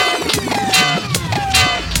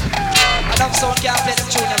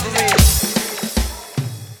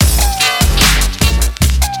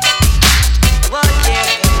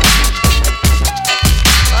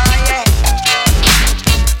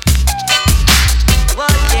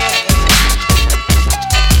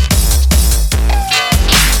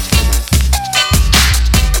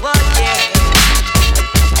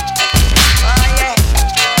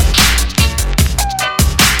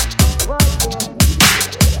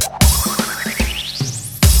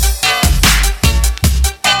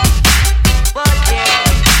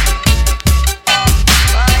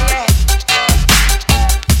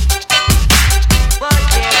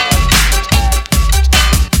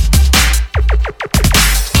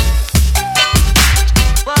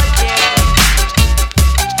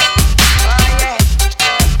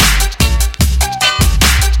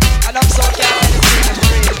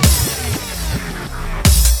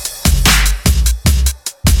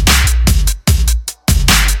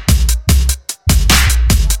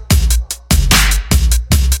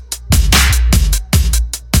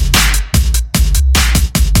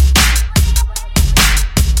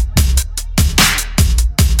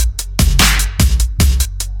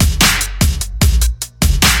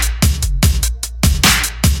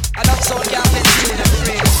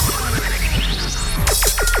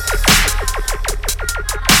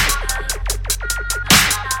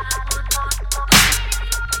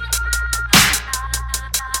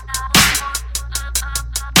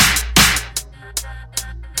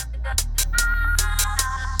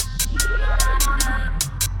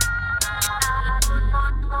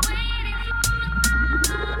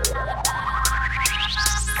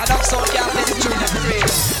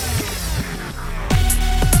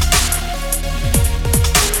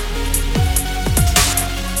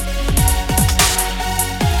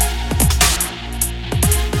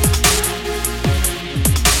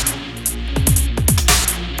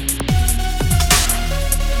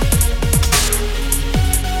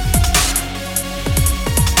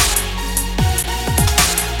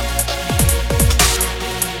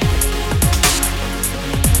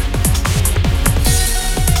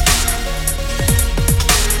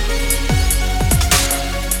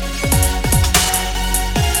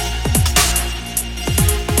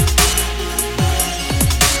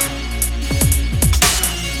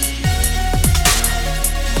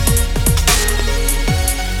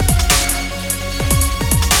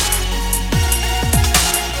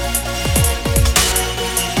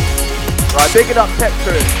 Big it up,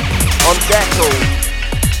 Texas, on Ghetto.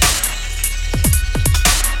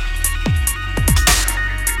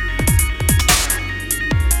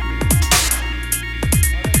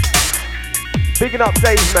 Bigging up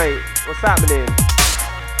Dave, mate. What's happening?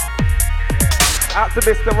 Out to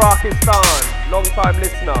Mr. Rakistan, long time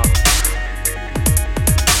listener.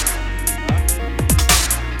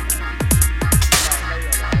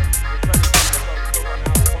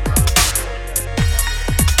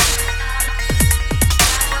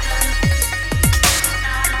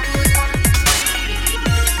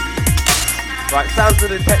 Right, sounds of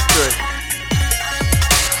the Tetris.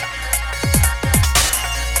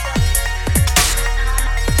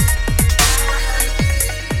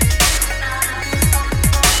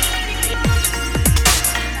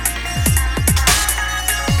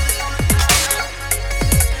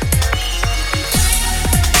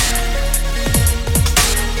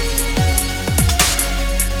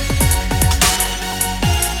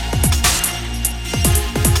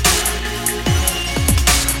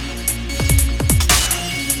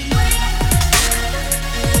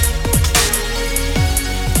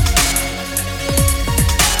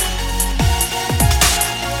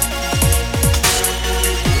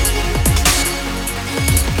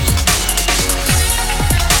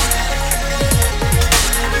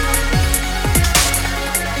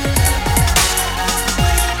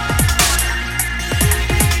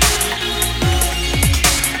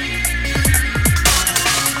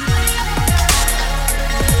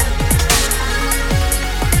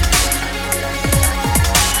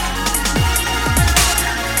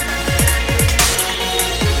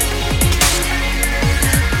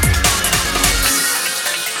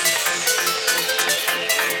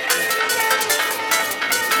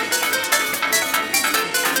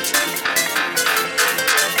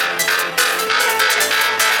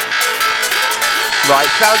 Right,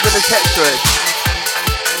 sounds of the Tetris.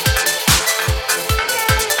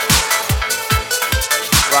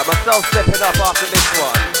 Right, myself stepping up after this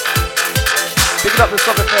one. Picking up the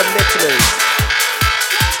song of them listeners.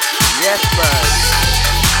 Yes, man.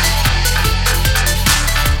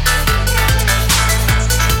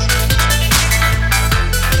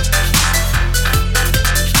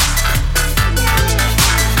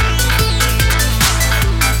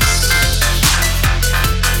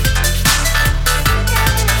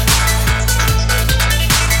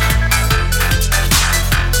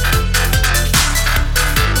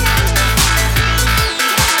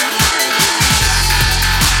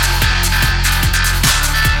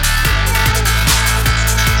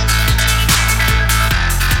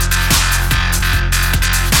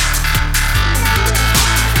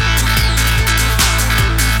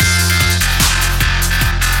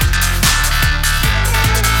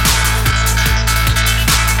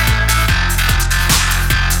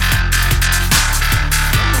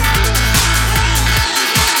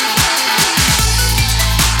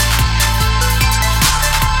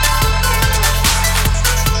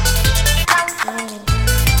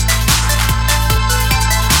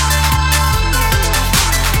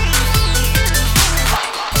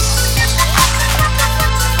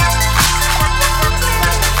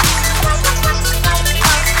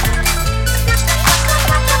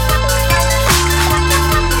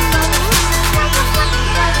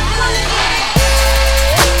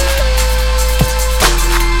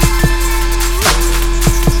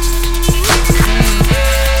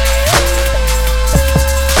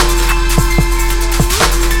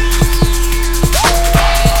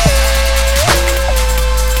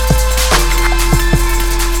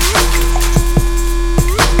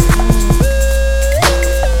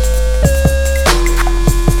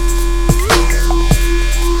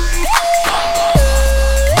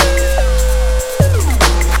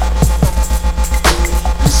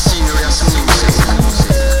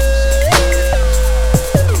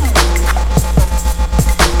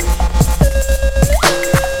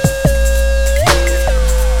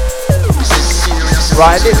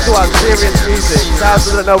 Right, this one, serious music, sounds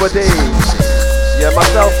of the Noah D. Yeah,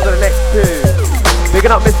 myself for the next two. Picking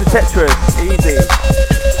up Mr. Tetris, easy.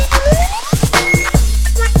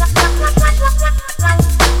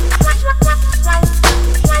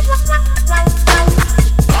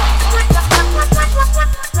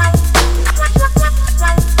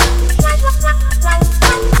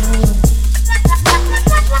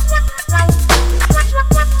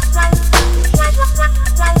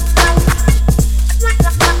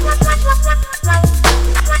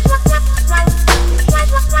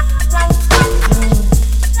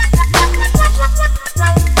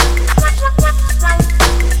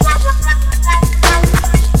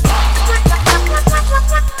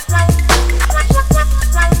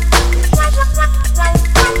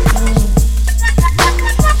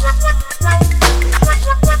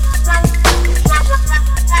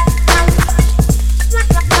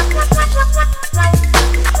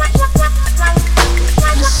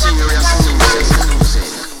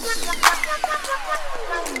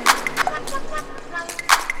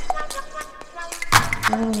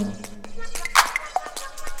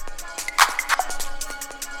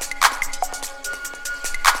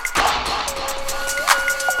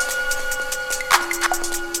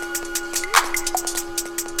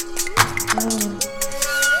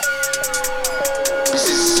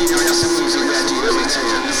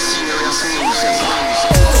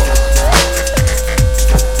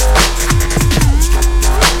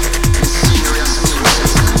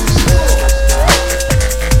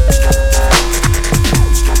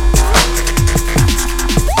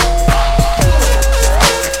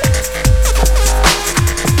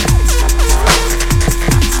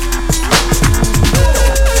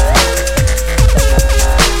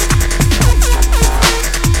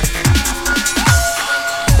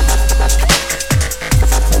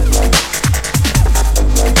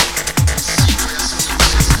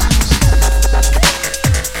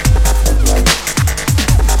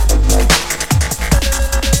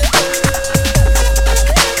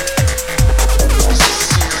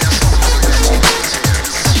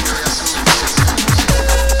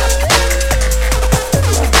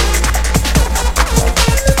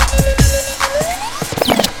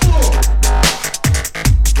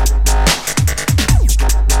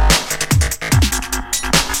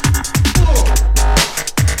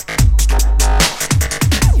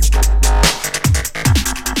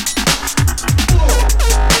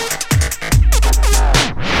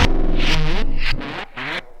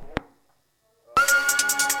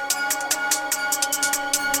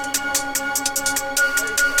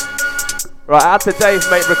 Right, out to Dave,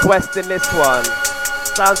 mate, requesting this one.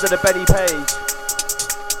 Sounds of the Benny Page.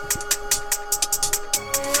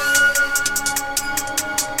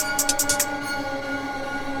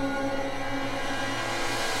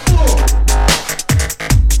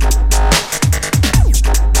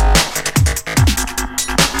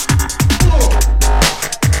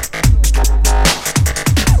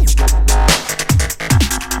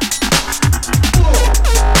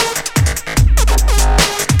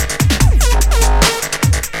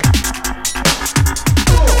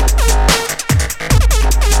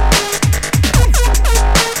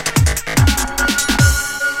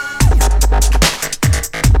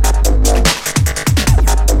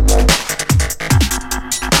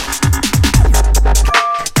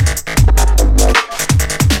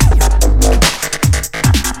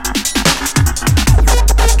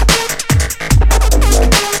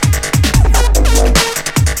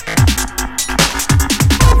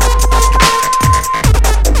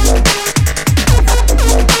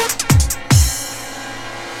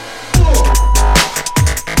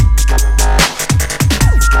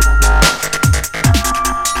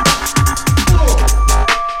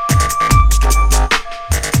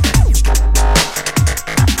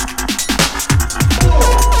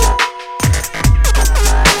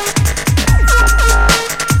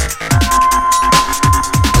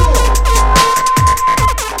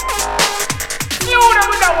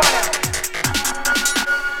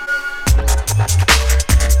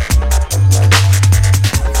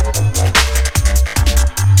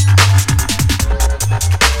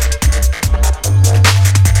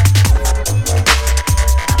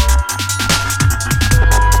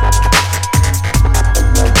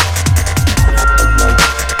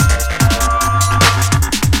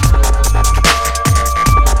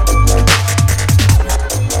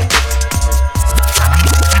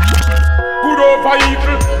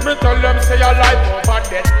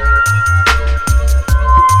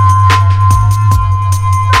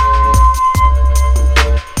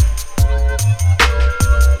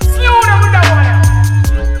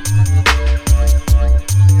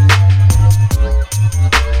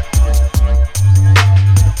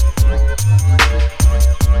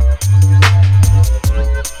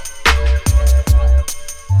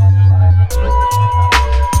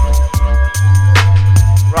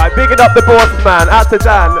 Up the boss man, out to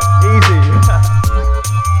Dan, easy.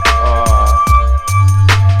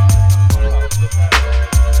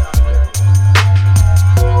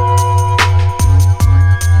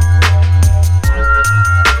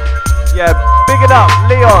 Yeah, big it up,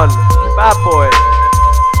 Leon, bad boy.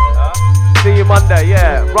 See you Monday,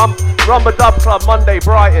 yeah. Rumba Dub Club Monday,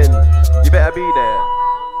 Brighton. You better be there.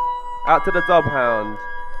 Out to the Dub Hound.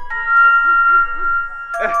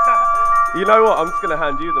 You know what? I'm just gonna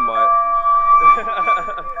hand you the mic.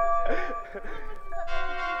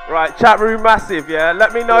 Right, chat room massive, yeah?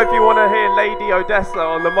 Let me know if you want to hear Lady Odessa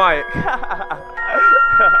on the mic.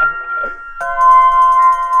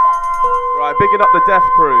 Right, bigging up the Death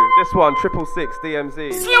Crew. This one, 666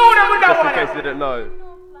 DMZ. Just in case you didn't know.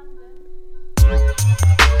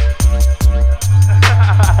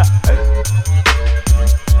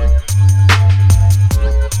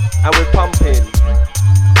 And we're pumping.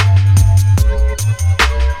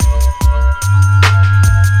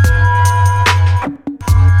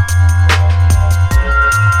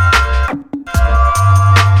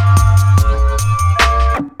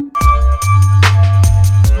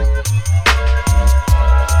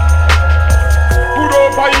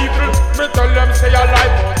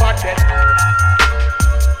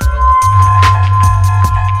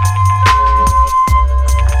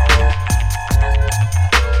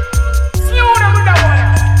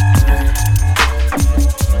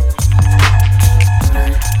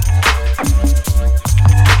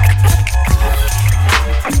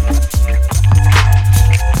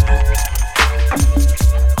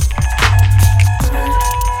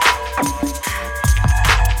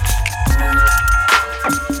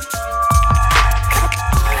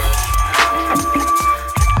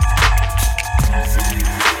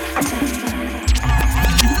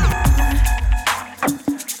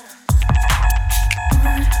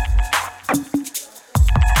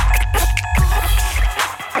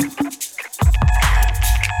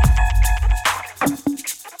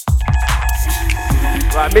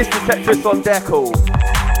 Mr. Tetris on deckle.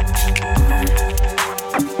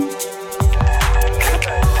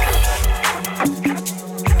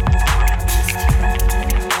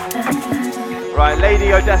 Right,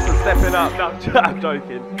 Lady Odessa stepping up. No, I'm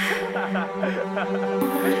joking.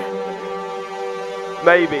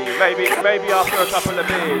 maybe after a couple of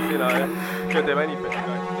beers, you know, could do anything.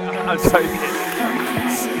 I'm joking.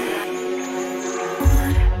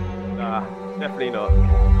 Definitely not.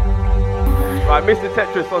 Right, Mr.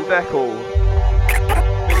 Tetris on deck all.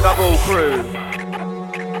 Big up all crew.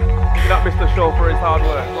 Big up Mr. Shaw for his hard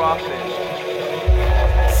work, grafting.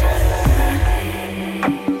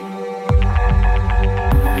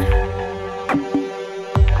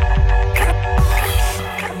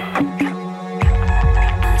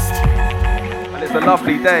 And it's a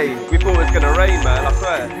lovely day. We thought it was gonna rain, man, I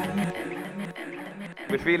swear.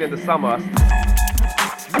 We're feeling the summer.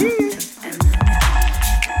 Yeah.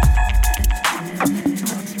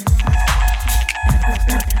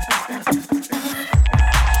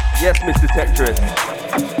 Yes, Mr. Tetris.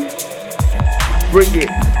 Bring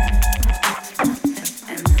it.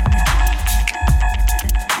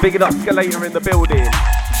 Bigging up Scalator in the building.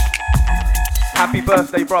 Happy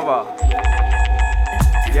birthday, brother.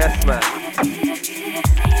 Yes, man.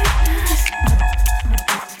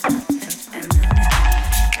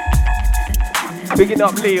 Bigging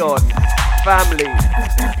up Leon. Family.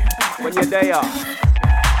 When you're there.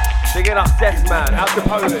 Bigging up Death Man. Out to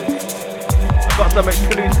Poland. Got some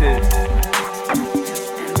exclusives.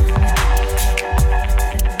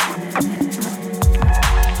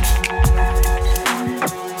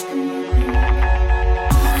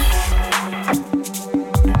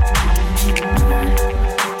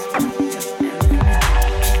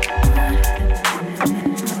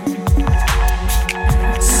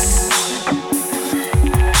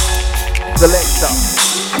 Selector.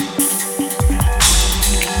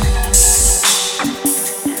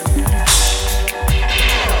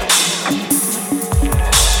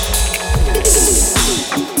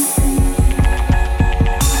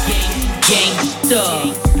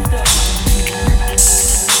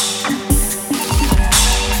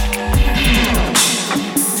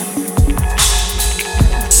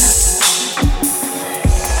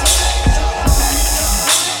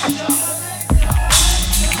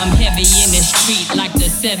 Like the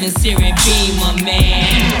 7 Series beam, my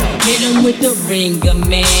man. Hit him with the ringer,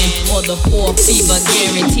 man. Or the 4 fever,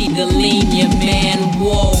 guaranteed to lean you, man.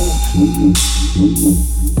 Whoa.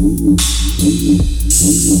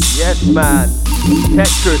 Yes, man.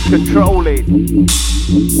 Tetris controlling.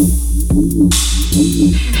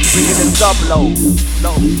 Bringing the sub low.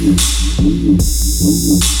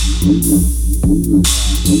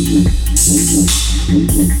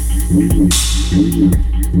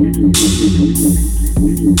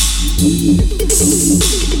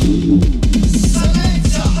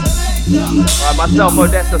 Right, myself,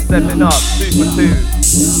 Odessa stepping up, 2 for 2.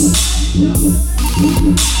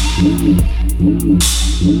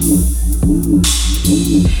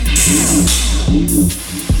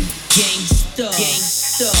 Gangsta.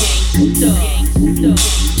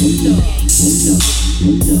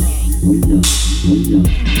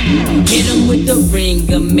 Hit him with the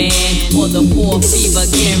ringer, man. Or the 4 fever,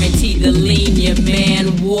 guaranteed to lean you,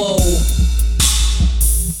 man. Whoa.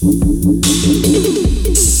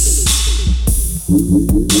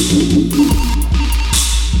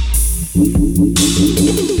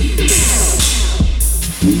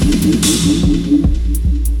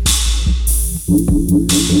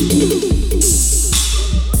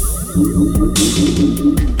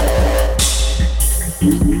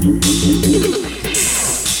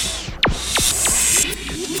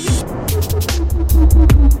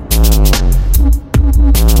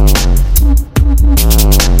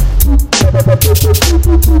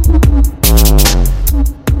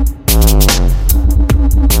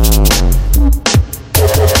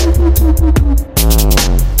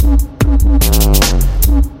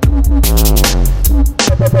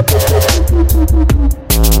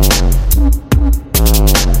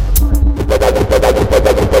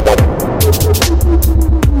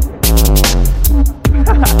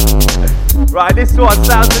 Right, this one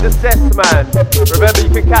sounds to the cess, man. Remember, you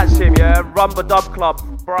can catch him, yeah? Rumba Dub Club,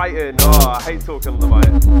 Brighton. Oh, I hate talking about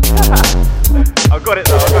it. I've got it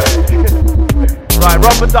though, Right,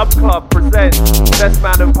 Rumba Dub Club presents Cess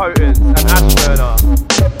Man and Potence and Ashburner.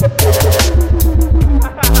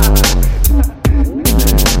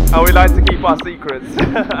 And we like to keep our secrets.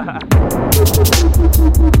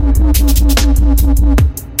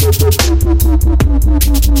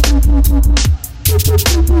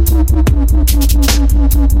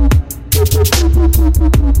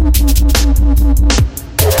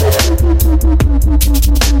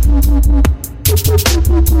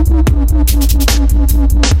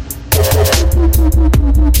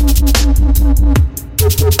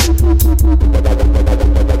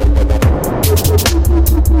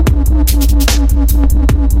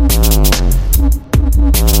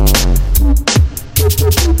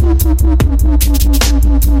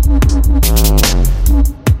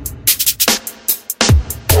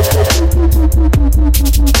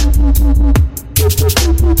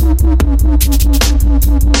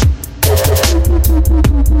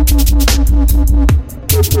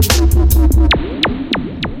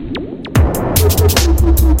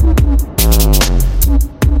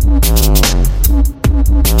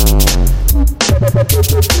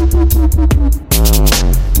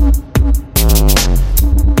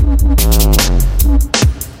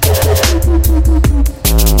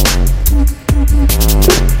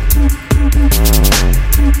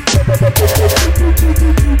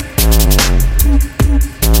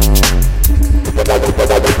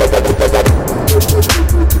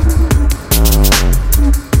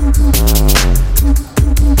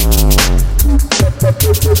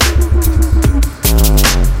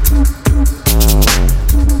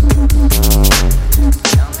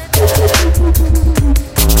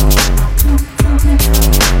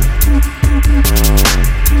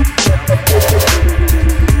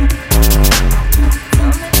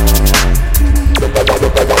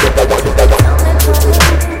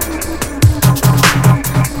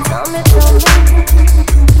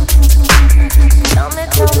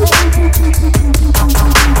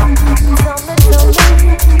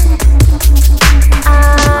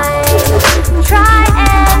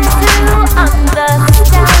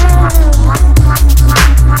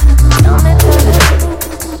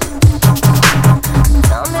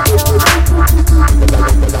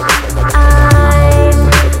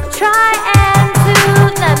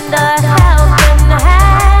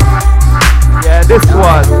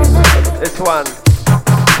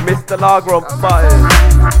 Lager on fire.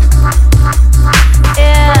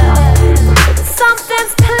 Yeah,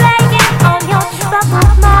 something's playing on your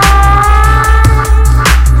troubled mind.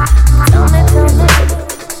 Tell me.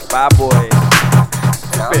 Bad boy.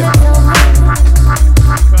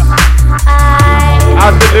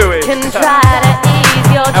 How's the Louis? Can try to ease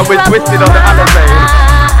your and we're twisted on the Alizé.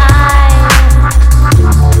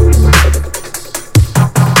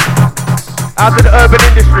 How's the Urban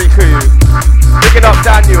Industry crew? Picking up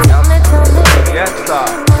Daniel. Yes, sir.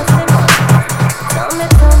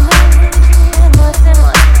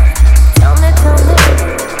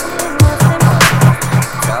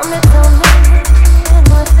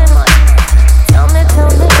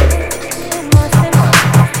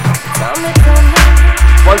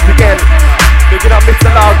 Once again, picking up Mr.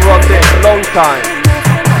 Lager on this. Long time.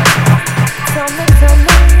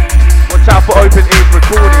 Watch out for Open Ears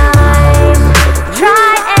recording.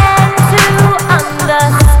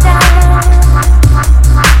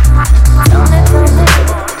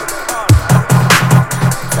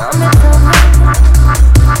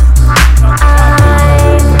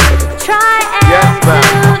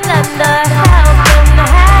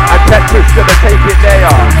 Tetris gonna take it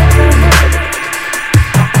there.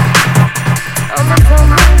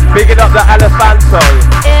 Bigging up the Elefanto.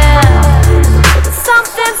 Yeah.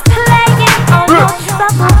 Something's playing on your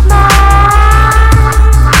troubled mind.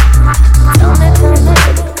 Tell me.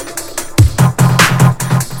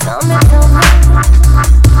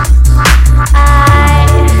 I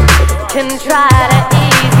can try to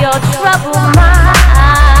ease your troubled mind.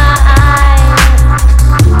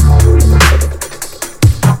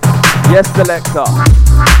 Yes, selector.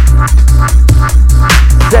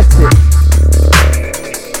 Set it.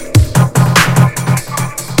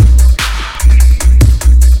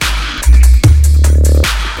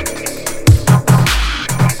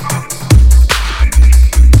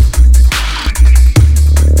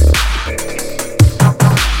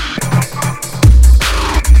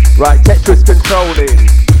 Right, Tetris controlling.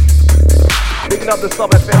 Picking up the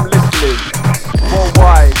Sub FM listeners.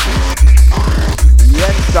 Worldwide.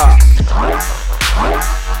 Yes, sir.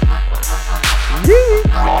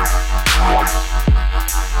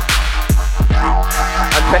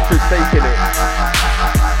 And Petra's taking it.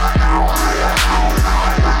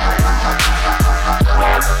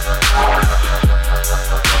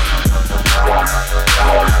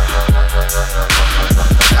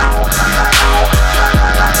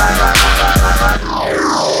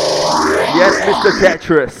 Yes, Mr.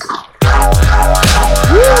 Tetris.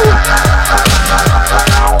 Woo!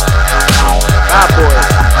 Bad boy.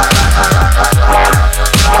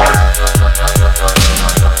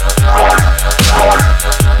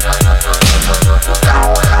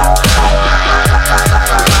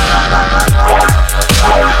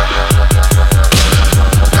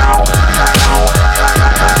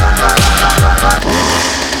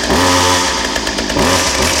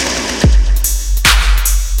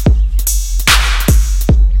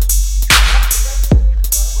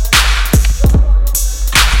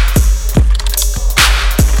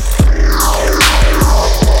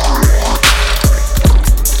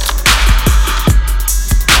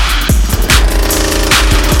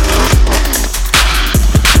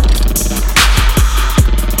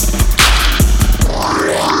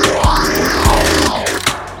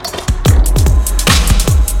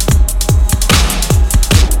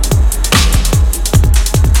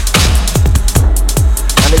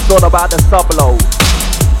 all about the sub-low.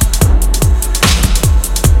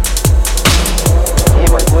 Hey,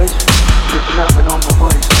 my boys, listen up and on my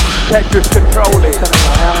voice. Tetris controlling.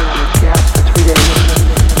 For 3 days.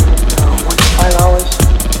 1 to 5 hours,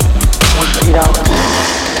 1 to 8 hours,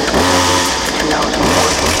 3 hours in the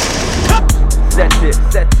morning. Set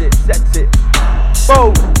it.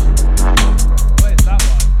 Boom. Where's that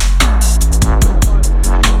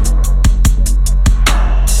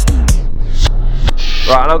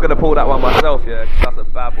Right, and I'm gonna pull that one myself, yeah, because that's a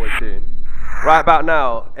bad boy tune. Right about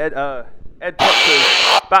now, Ed Proctor's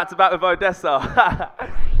back to back with Odessa.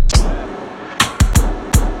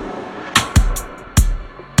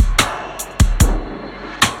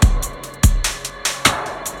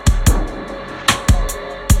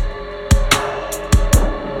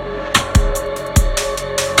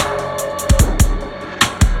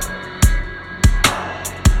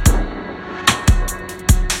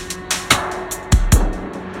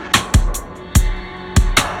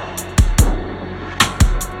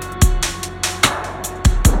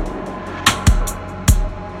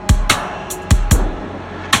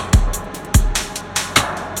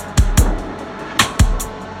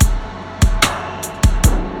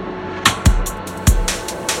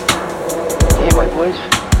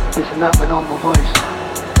 Listen up and on my voice.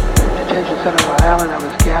 Detention center of Island, I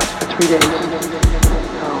was gassed for 3 days.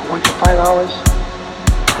 1 to 5 hours,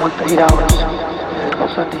 1 to 8 hours, and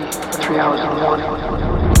Sunday for 3 hours in the morning.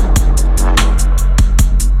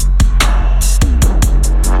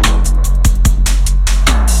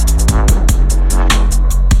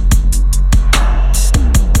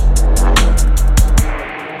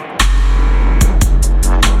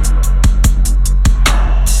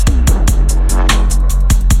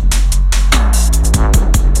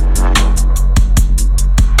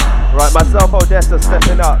 Myself, Odessa,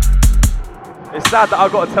 stepping up. It's sad that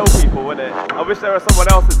I've got to tell people, isn't it? I wish there was someone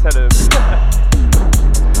else to tell them.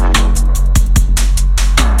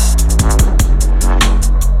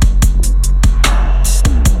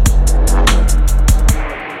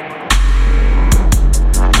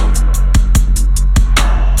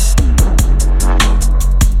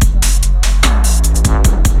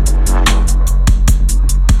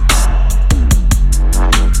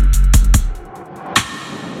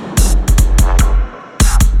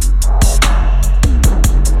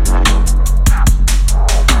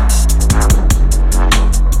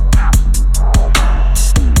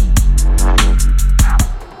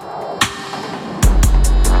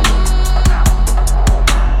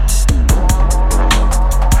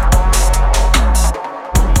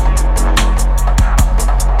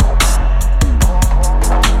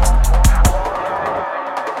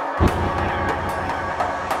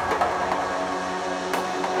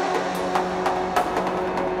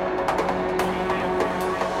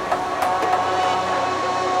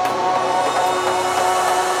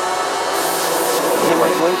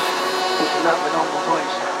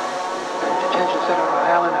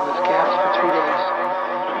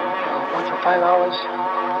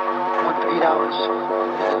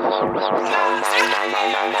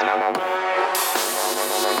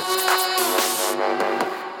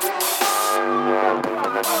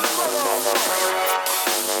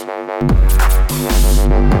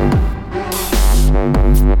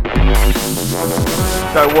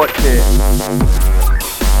 So watch it.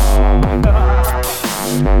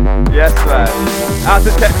 Yes, man. Out to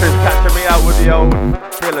Tetris catching me out with the old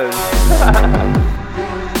killers.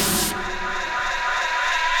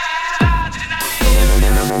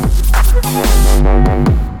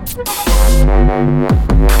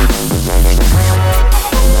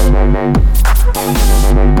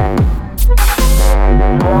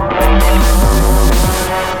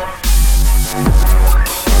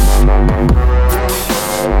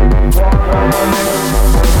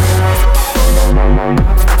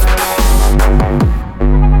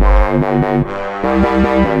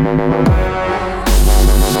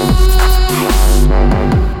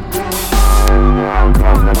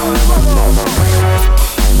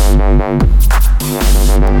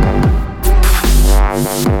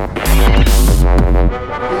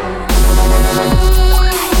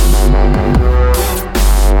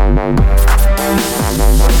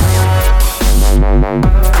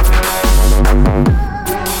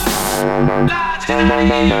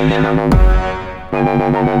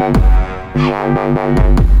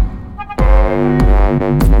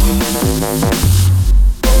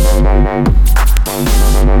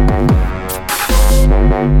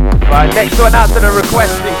 Right, next one out to the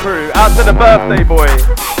requesting crew, out to the birthday boy.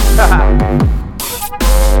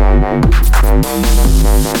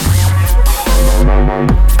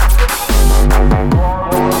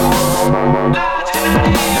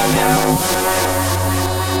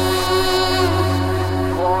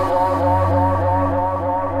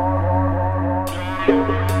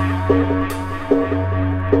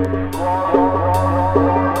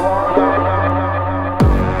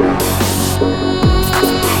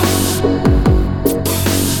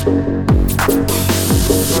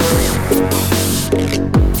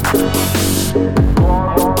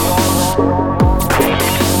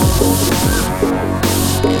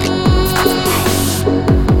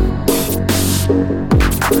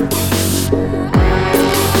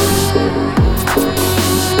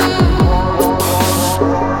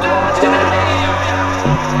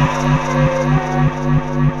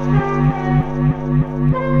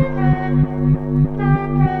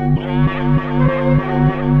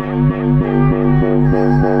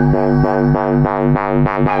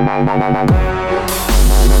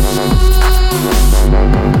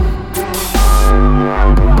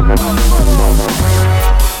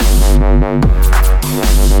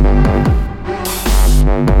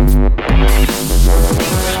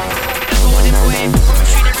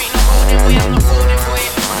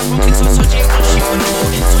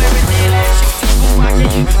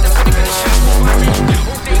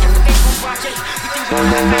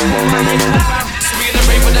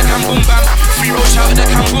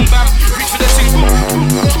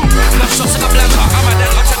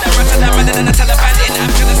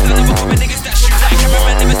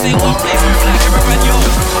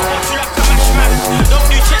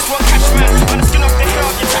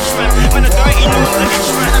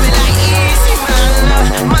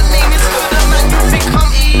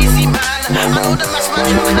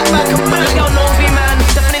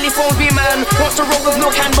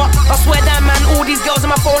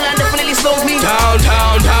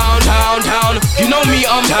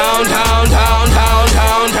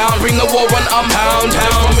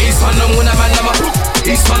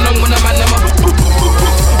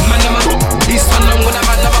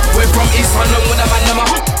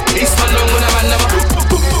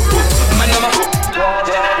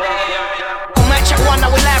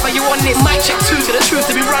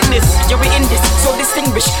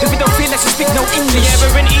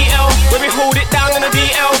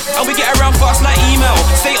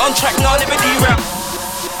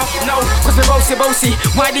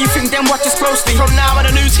 Why do you think them watch us closely? From now on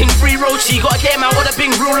a new thing, free Rochi. Gotta get him out with a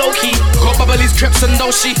bing real low key. Got Bubbly's Crips and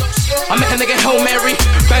Doshi. I make a nigga Hail Mary.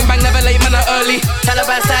 Bang bang, never late, man, early.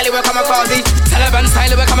 Taliban style, we come a causey. Taliban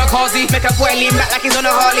style, we come a causey. Make a boy lean back like he's on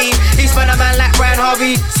a Harley. He's fun a man like Brian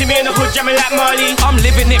Harvey. See me in the hood, jamming like Marley. I'm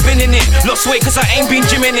living it, binning it. Lost weight cause I ain't been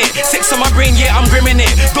gymming it. Sex on my brain, yeah, I'm grimming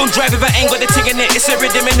it. Don't drive if I ain't got the ting in it. It's a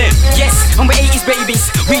rhythm in it. Yes, and we're 80s babies.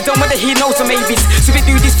 We don't want the heroes or maybes. So we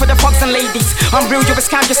do this for the fucks and ladies. I'm real, you're a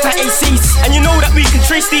scam just like ACs. And you know that we can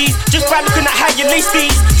trace these just by looking at how you lace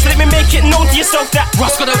these. So let me make it known to yourself that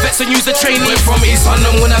Russ got a vets and use the training. We're from East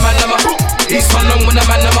London, when I'm East London, when I'm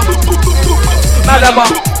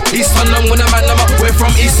East London, when I'm we're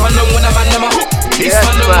from East London, when I'm East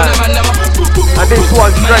London, when I'm and this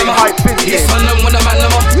one's straight hype business. East London, when I'm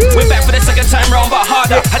we're back for the second time round, but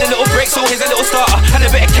harder. Had a little break, so here's a little starter. Had a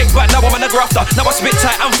bit of cake, but now I'm on a grafter. Now I spit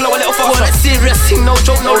tight and flow a little faster. Well, a serious thing, no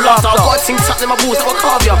joke, no laughter. I've got a thing tucked in my balls that will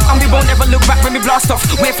carve ya. And we won't ever look back when we blast off.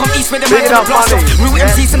 We're from East where the man gonna blast off. Real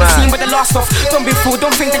MCs in the scene where the last off. Don't be fooled,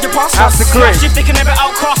 don't think that you're past us. Smash if they can never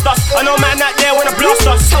outcast us. I know man out there wanna blast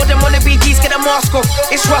us. Tell them wanna be G's, get a mask off.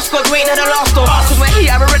 It's Russ God waiting at the last off. Cause we're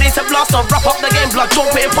here, we're ready to blast off. Wrap up the game, blood, don't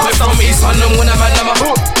put it past us. We're from East London, when I'm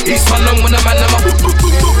East London, when I'm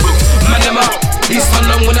East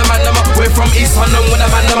London, when I'm we're from East London, when I'm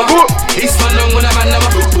East London, when I'm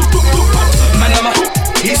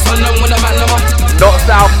East London, when I'm not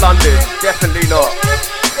South London, definitely not.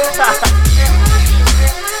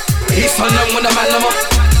 East London, when I'm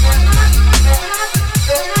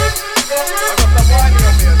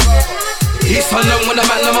East London, when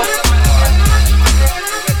I'm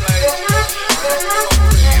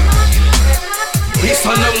East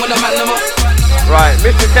London, when I'm Right,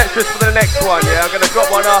 Mr. Tetris for the next one, yeah? I'm gonna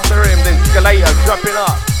drop one after him, then Scalator dropping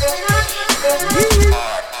up.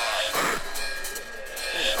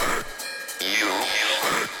 You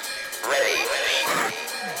ready?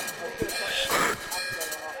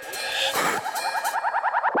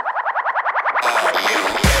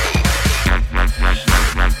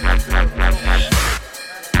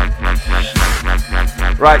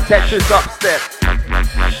 Right, Tetris up step.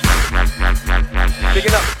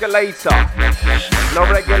 Picking up Scalator. No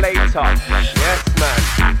regulator. Yes, man.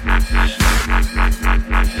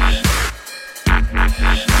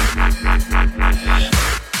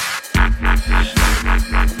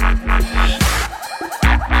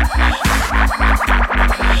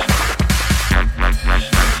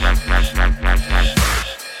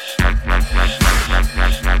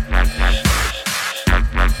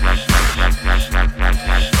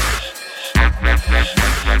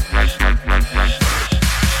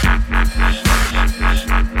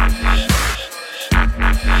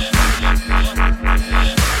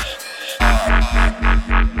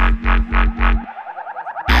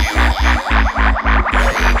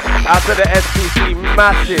 Out to the SPC,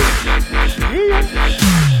 massive. Yeah.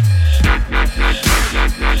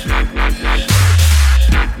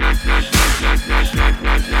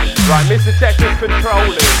 Right, Mr. Tetris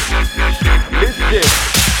controlling.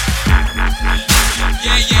 Listen.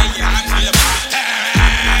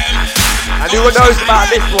 Anyone knows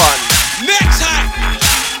about this one? Next time.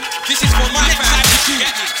 This is for my family.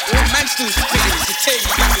 Man still spitting to take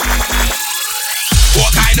you.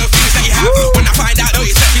 What kind of things that you have? When I find out, don't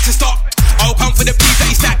expect me to stop. I'll come for the beef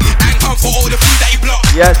that you stack and come for all the food that you block.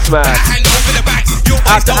 Yes, man. I hand over the bags. Your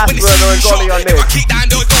boys don't when it's you shot. If I kick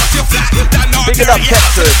down those doors, you're flat. Big it up,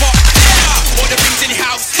 Texas. All the things in your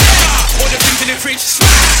house. All the things in the fridge.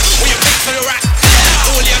 All your things for the rack.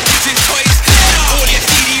 All your kids' toys. All your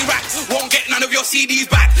CD racks. Won't get none of your CDs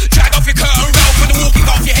back. Drag off your curtain rail for the walking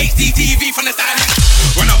off your HDTV from the stand.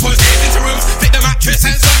 Run up on stairs into rooms. Take the mattress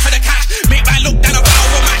and search for the cash. Make my look down a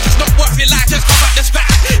barrel of match. It's not worth your life. Just cover up the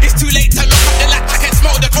scratch. It's too late to lock up the latch. I can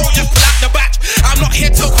smell the cold. Just pull out the batch. I'm not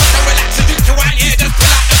here to cost and relax. So drink your wine here. Just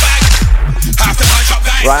pull out the bag. Have to punch up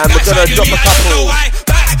guys. Right, and we're gonna drop a couple.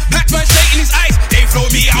 Pac-Man straight in his eyes. They throw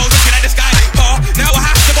me. I was looking at the sky. Now I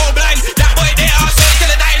have to go blind. That boy there. I'll say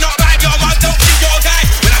till the die. Not bad. Your man don't think you're a guy.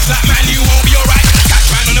 When I slap man, you won't be alright.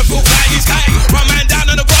 Catch man on the pool, fly in the sky. Run man down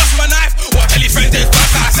on the grass with a knife. What tell your friends there's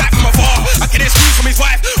bust outside from afar. I can excuse from his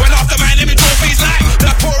wife. Run after man, let me draw for his life.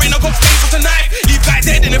 Blood pouring, I got stains off the knife. Leave guys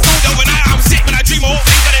dead in the field overnight. I'm sick when I dream of all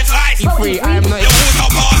things that it's life. Free, I'm not your walls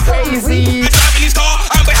are past. Crazy. I'm driving his car.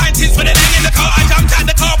 I'm behind tins with a lang in the car. I jumped out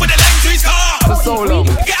the car with a lang to his car. For so long.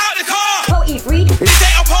 Get out the car. This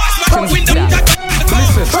ain't a pass. My window.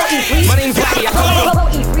 Listen, my name's Wacky. I come from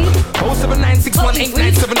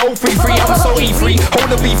 07961897033. I'm so E3. Hold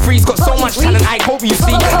the B3's got so much talent. I hope you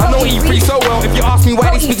see. I know E3 so well. If you ask me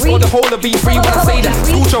why they speak for the whole of B3, when I say that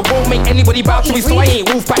Scooter won't make anybody bow to me, so I ain't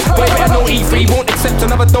Wolfpack. Boy, better know E3 won't accept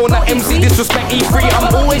another donut. MC disrespect E3.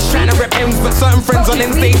 I'm always trying to rep M's, but certain friends on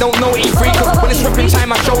ends they don't know E3. Cause when it's repping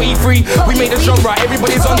time, I show E3. We made a genre,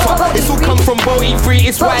 everybody's on top. It's all come from Bo E3.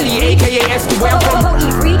 It's Wiley, aka Esky, where I'm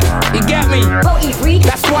from. You get me?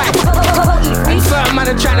 That's why. And certain man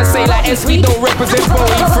are trying to say like Esky don't represent Bo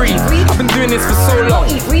E3. I've been doing this for so long.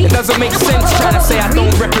 It doesn't make sense trying to say I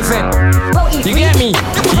don't represent. You get me?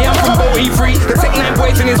 Yeah, I'm from Bo E3. The Tech 9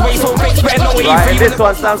 boys in his way, so fakes better know E3. Right, this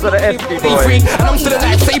one sounds like the Esky boy. And I'm still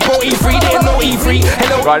alive, say Bo E3, they know E3.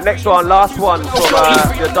 Hello. Right, next one, last one from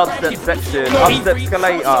the dubstep section. Dubstep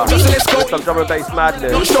Escalator. With some drum and bass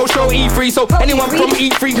madness. Show E3, so anyone from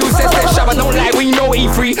E3 who says they're shabba don't lie, we know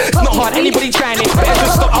E3. It's not hard, anybody trying it. Better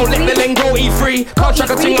just stop, I'll let the lane go E3. Can't track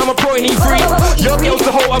a thing, I'm a pro in E3. Your girl's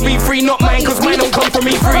the whole of E3, not mine, cause mine don't come from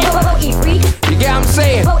E3. You get what I'm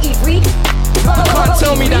saying? You can't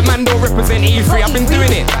tell me that man don't represent E3, I've been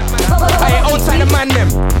doing it. I ain't outside the man them,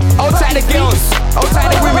 outside the girls,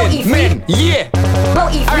 outside the women, men, yeah.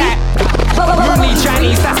 Alright, Mooney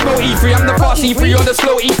Chinese, that's Bo E3. I'm the fast E3, you're the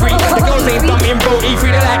slow E3. The girls ain't dumb in Bo E3,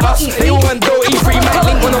 they like us, they all want Do E3. Might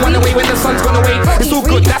link on the one away when the sun's gone away. It's all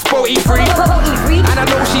good, that's Bo E3. And I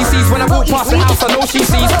know she sees when I walk past the house, I know she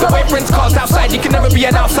sees the boyfriend's cars outside. You can never be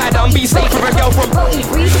an outsider and be safe for a girl from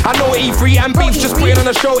I know E3 and beef's just putting on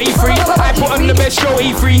a show E3. I put on the best show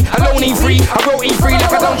E3, alone E3. I wrote E3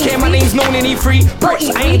 like I don't care, my name's known in E3. Bricks,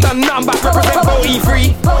 I ain't done nothing but represent Bo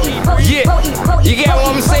E3. Yeah, you get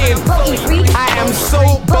what I'm saying? I am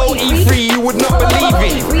so Bo E3, you would not believe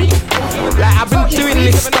it. Like I've been doing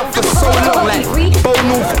this stuff for so long, like Bo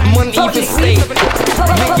North, Monteith Estate,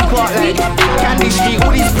 Mickey Park, like Candy Street,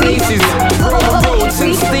 all these places, Roman Road,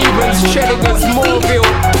 St. Stephen's, Sheddigans, Moreville,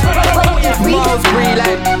 Malmesbury,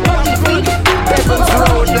 like Devon's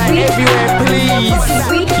Road, like everywhere, please.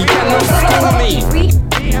 You cannot school me.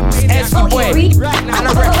 Esky boy, and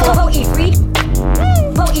I rap for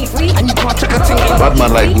and you can't check a thing in. Bad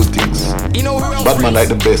man like good things. Bad man like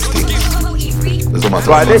the best things.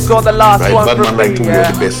 Right, this got the last right? one Bad from man like me, to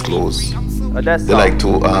wear the best clothes. They like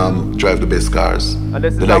to drive the best cars. They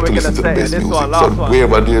like to listen to the best music. So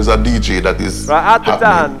wherever there's a DJ that is right, out to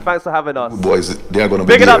Dan, thanks for having us. Boys, they are gonna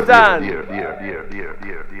be big it up, Dan.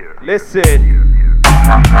 Listen.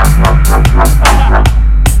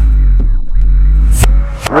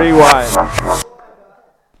 Rewind.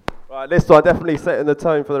 Right, this one definitely setting the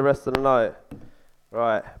tone for the rest of the night.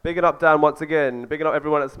 Right, big it up, Dan, once again. Big it up,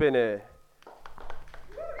 everyone that's been here.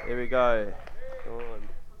 Here we go. Come on.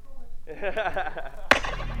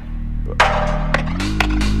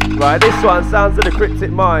 Right, this one sounds of the Cryptic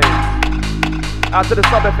Mind. Out to the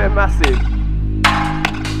Sub FM Massive.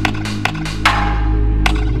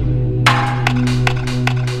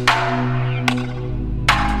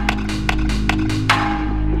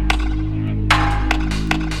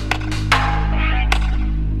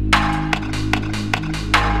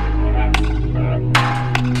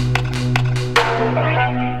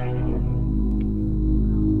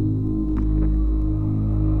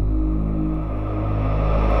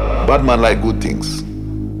 Bad man like good things.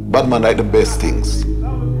 Bad man like the best things.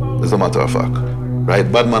 As a matter of fact. right?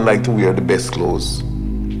 Bad man like to wear the best clothes.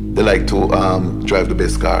 They like to drive the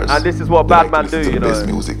best cars. And this is what bad man do, you know. Best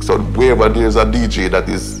music. So wherever there's a DJ that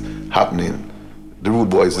is happening, the Rude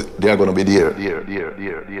Boys, they are gonna be there.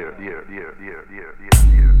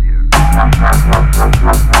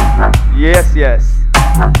 Yes, yes.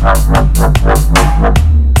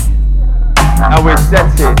 And we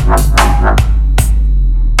set it.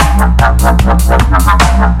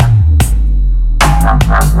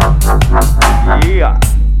 Yeah.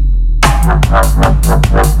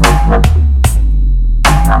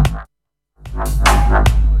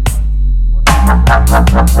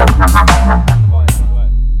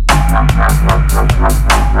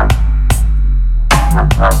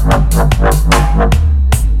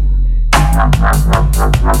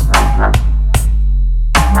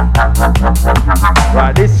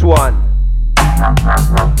 Right, this one.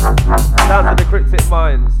 Sounds of the Cryptic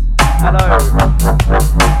Minds. Hello.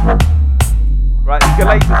 Right,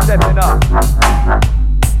 Skalator stepping up.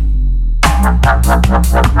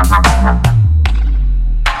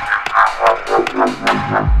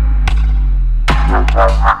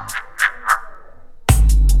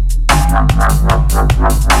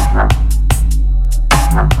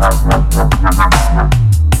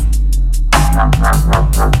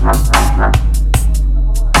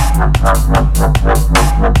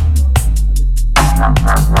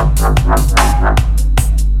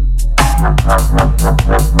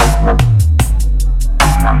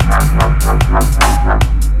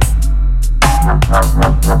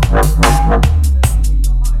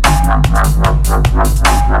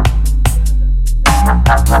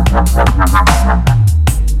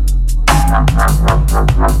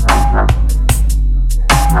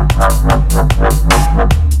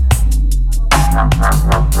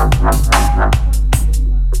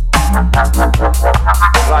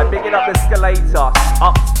 Right, picking up the Skalator,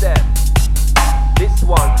 up step. This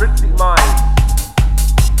one, Cryptic Minds.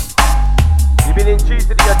 You've been in tune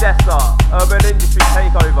to the Odessa Urban Industry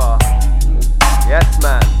Takeover. Yes,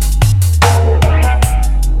 man.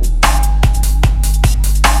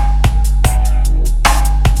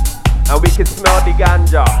 And we can smell the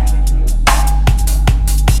ganja.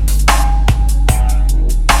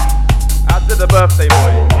 Out to the birthday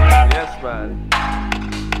boy. Yes, man.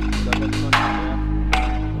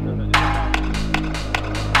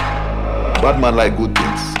 Bad man like good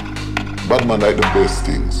things. Bad man like the best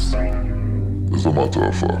things. As a matter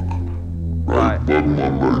of fact. Right. Bad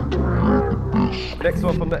man like the best. Next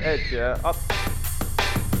one from the edge, yeah.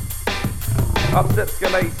 Upstep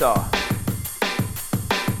Skalator.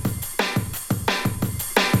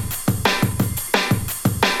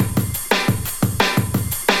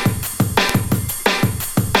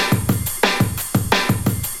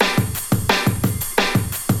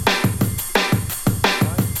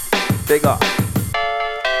 Big up.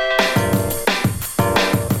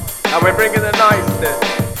 And we're bringing the niceness,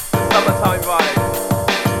 the summertime vibe.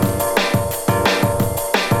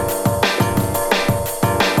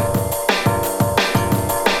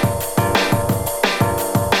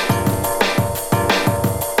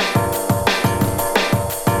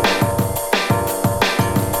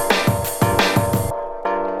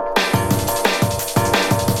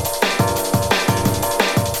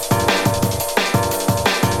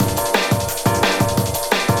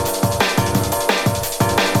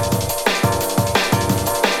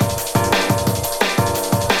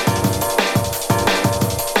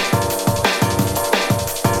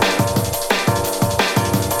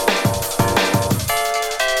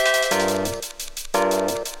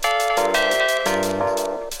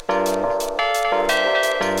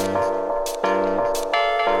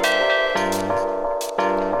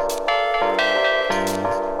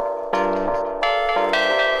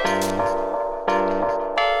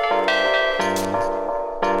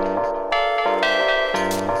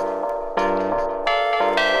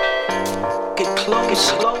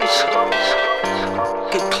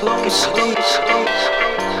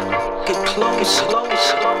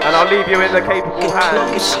 And I'll leave you in the capable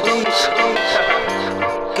hands.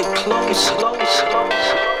 Get close, get close,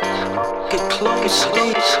 get close,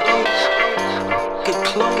 get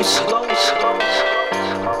close.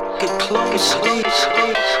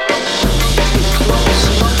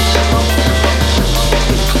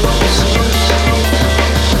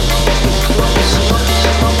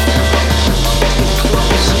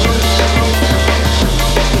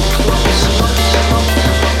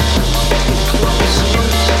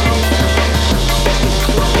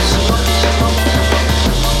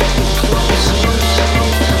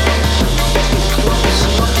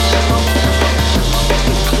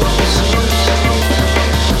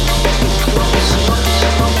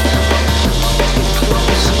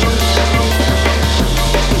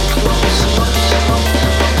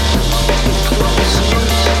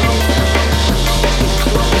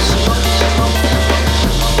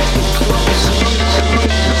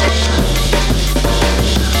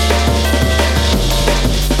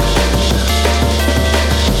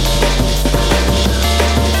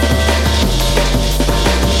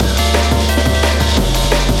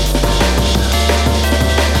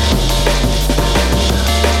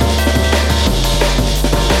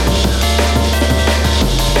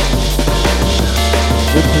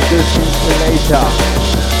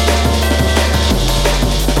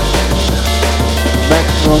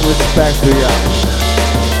 Maximum respect to ya.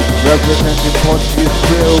 Representing Portuguese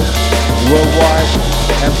crew worldwide.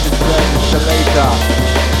 MC Trend Installator.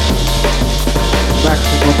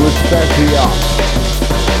 Maximum respect to ya.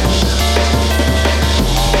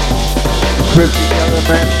 Cryptic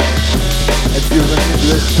element. A juvenile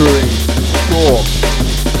history. Storm.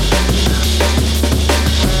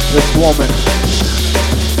 This woman.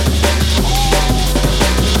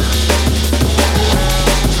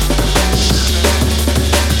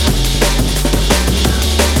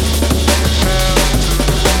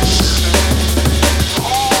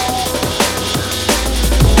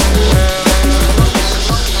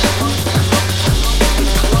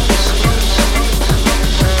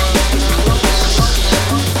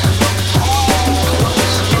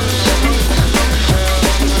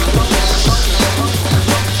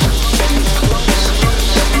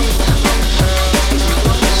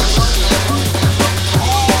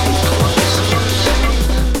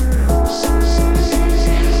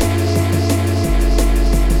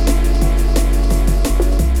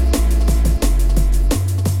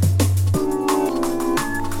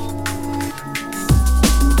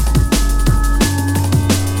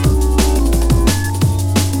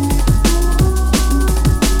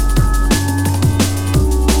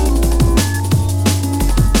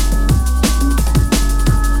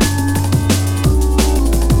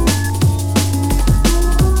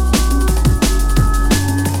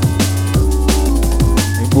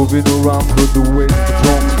 Moving around through the waves,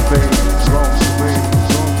 drum bass, drum bass,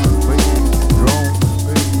 drum bass, drum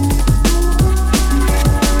bass.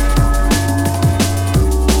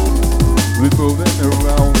 We're moving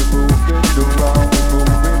around, we're moving around, we're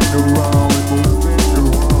moving around, we're moving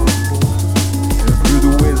around, and through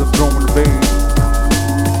the waves of drum and bass.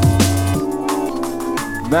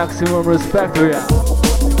 Maximum respect to ya.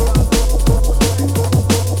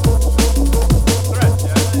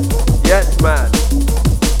 Yes, man.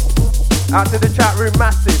 Out to the chat room,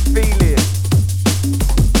 massive, feeling.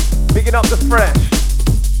 Picking up the fresh.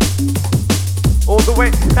 All the way,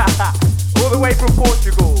 all the way from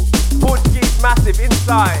Portugal. Portuguese massive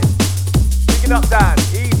inside. Picking up Dan,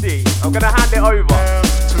 easy. I'm gonna hand it over.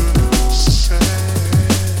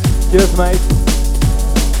 Cheers, mate.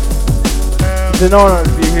 It's an honor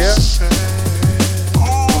to be here.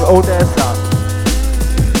 From Odessa.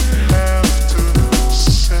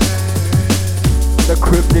 The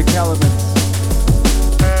cryptic elements.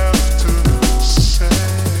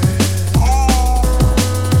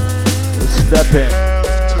 Step in.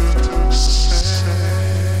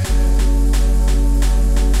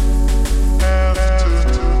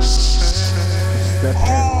 Step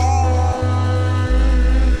in.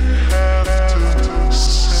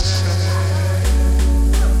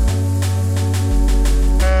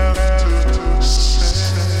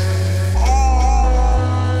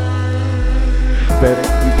 Better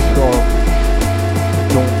keep sharp.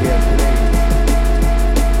 Don't get played.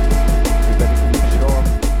 You better keep sharp.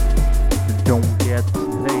 Don't get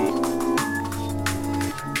played.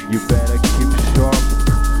 You better keep sharp.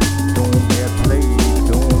 Don't get played.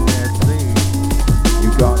 Don't get played. You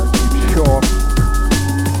gotta keep sharp.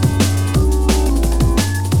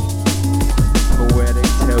 Poetic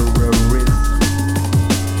terrorist.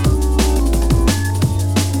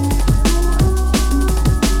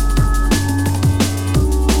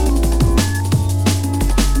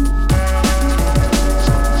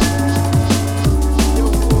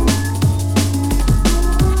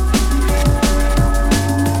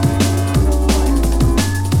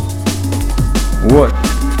 What?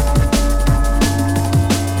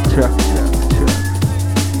 Check, check, check.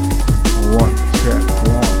 One, check,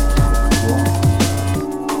 one.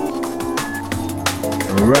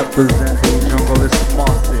 Representing jungle is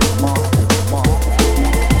massive, massive, massive.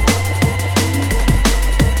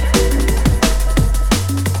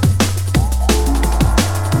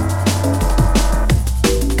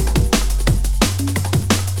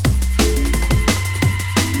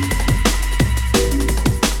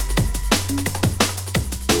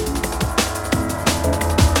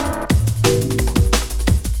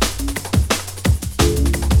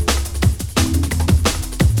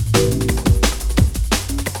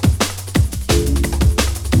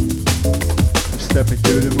 Stepping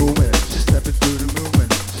through the movement, stepping through the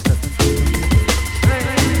movement, stepping through the movement.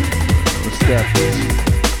 Step.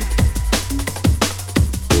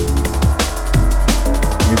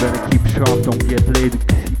 You better keep sharp, don't get played.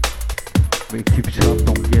 Better keep sharp,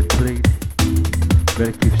 don't get played.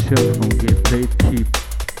 Better keep sharp, don't get played.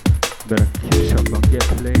 Better keep sharp, don't get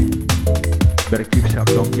played. Better keep sharp,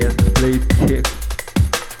 don't get played. Kick.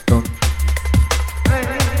 Don't.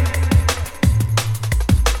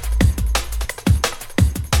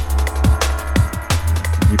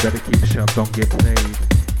 You better keep sharp, don't get played.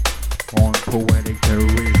 On poetic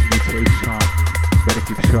terrorist mutation. Better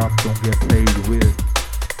keep sharp, don't get played with.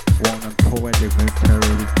 On poetic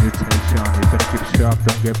terrorist mutation. You better keep sharp,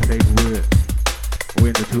 don't get played with. We're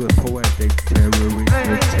into a poetic terrorist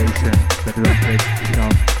mutation. Better don't get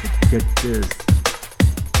sharp, get this.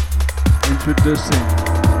 Introducing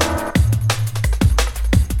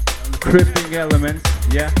Cripping Elements,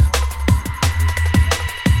 yeah?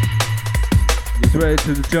 Get ready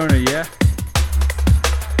to the journey, yeah?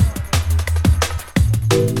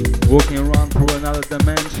 Walking around through another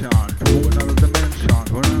dimension, through another dimension,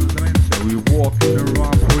 through another dimension. We walking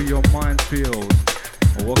around through your minefield.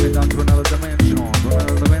 Walking down to another dimension, to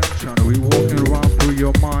another dimension. We walking around through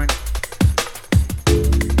your mind.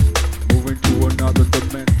 Moving to another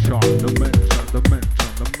dimension, dimension.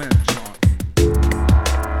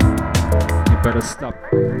 You better stop.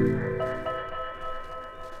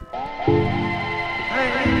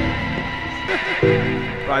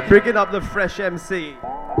 Right, bringing up the fresh MC.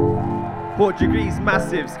 Portuguese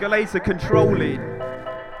Massive, Scalator controlling.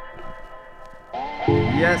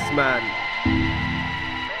 Yes, man.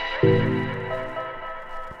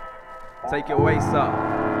 Take it away, sir.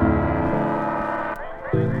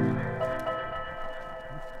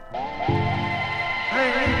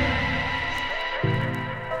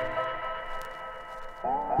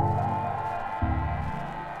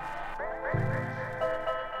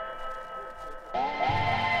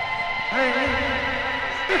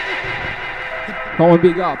 Come on,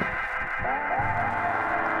 big up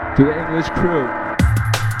to the English crew,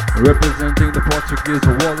 representing the Portuguese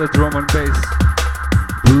world of drum and bass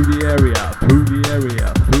through the area.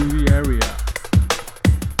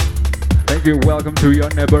 Thank you, welcome to your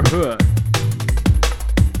neighborhood.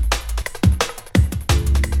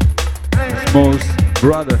 Most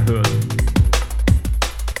brotherhood.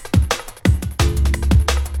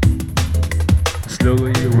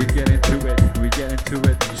 Slowly we get into it. Slowly we get into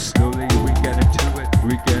it. Slowly we get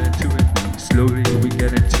into it. Slowly we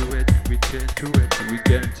get into it.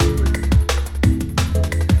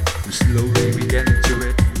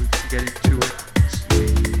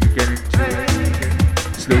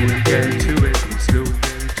 Slowly get into it.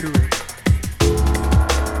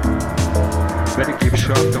 Better keep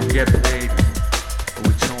sharp, don't get played.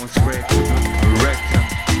 We tone straight to the rectum.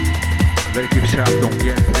 Better keep sharp, don't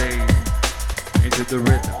get played. Into the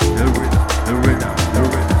rhythm.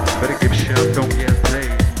 Better keep sharp, don't get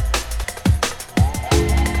played.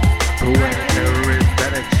 Poetic terrorist,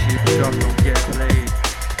 better keep sharp, don't get played.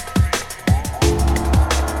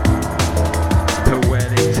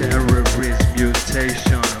 Poetic terrorist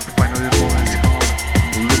mutation. Finally the moment's come.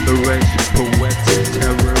 Liberation, poetic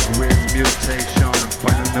terrorist mutation.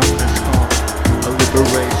 Finally the moment's come. A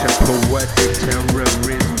liberation, poetic terrorist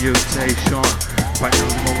mutation. Finally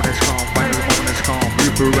the moment has come.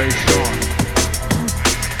 Liberation.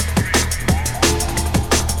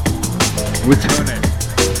 We turn it.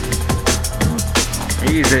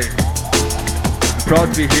 Easy. I'm proud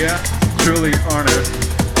to be here. Truly honored.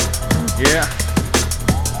 Yeah.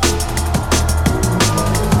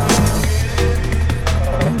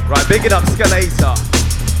 Right, big it up, Scalator.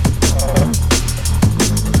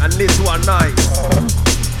 And this one nice.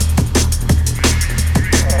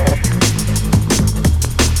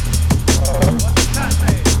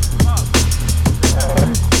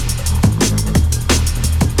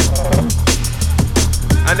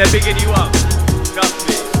 And they're bigging you up, trust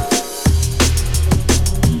me.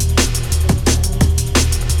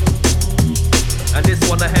 And this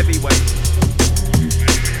one a heavyweight.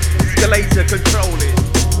 Scalator controlling.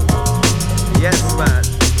 Yes, man.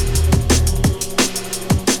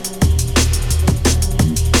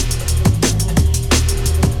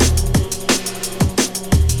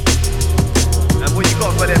 And what you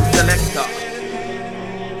got for them, Selector?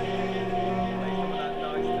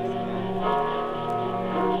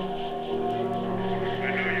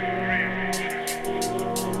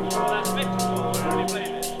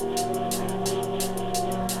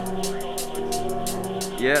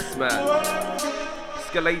 Yes, man.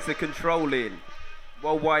 Scalator controlling.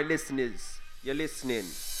 Worldwide listeners, you're listening.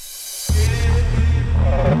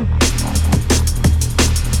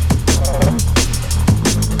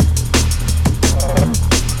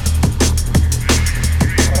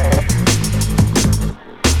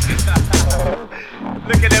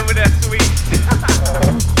 Look at them with their sweets.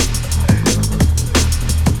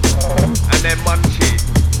 And they're munching.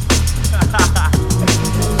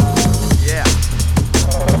 Yeah.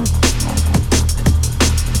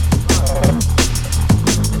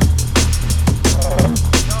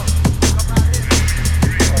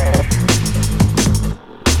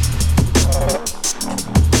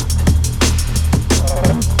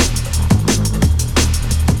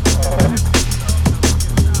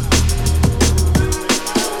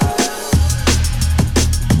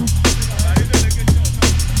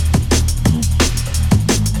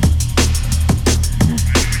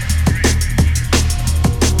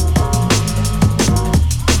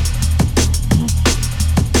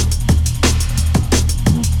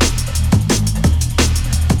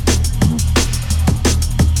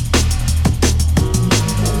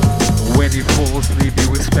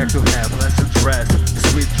 to have pleasant rest.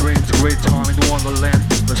 Sweet dreams, great time in Wonderland.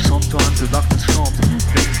 But sometimes the darkness comes,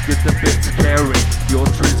 things get a bit scary. Your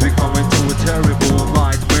dreams become into a terrible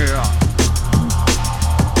nightmare.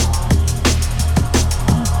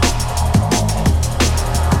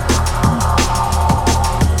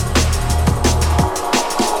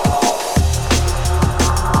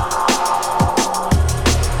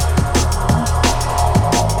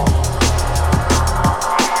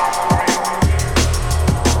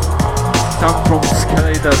 Time from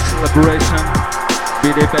Escalator celebration, be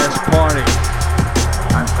the best party.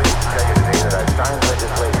 I'm pleased to tell you today that I've signed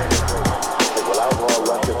legislation that will outlaw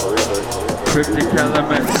Russia forever. Cryptic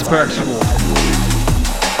element special.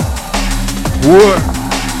 War.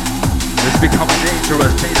 It's becoming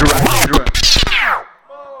dangerous.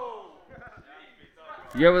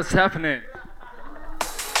 Yeah, what's happening?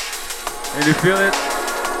 And you feel it?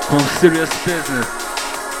 From serious business.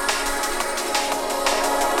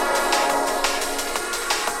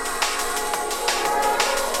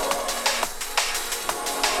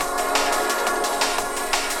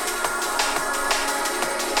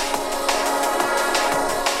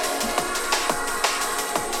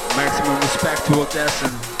 Maximum respect to Odessa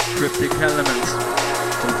and Cryptic Elements.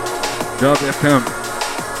 WFM.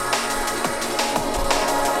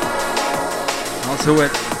 Also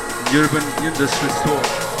at Urban Industry Store.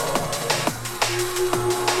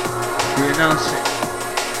 We announce it.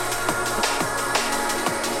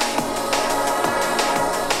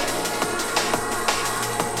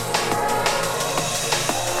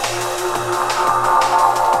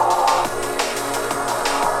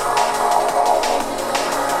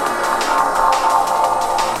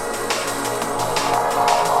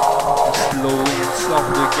 Slowly and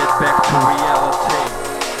softly get back to reality.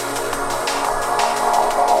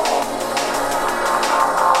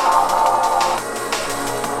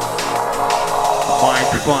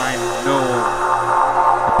 Might find no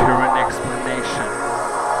apparent explanation.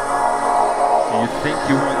 You think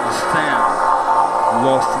you understand,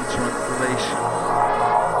 lost in translation.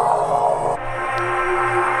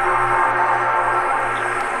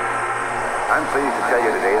 I'm pleased to tell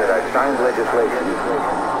you today that I've signed legislation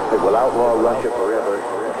that will outlaw Russia forever.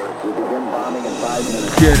 We begin bombing in 5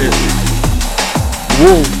 minutes. Get it.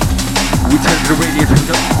 Whoa. We turn the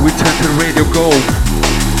radio go.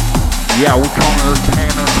 Yeah, we call it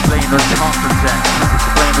pain, explain, or talk attack.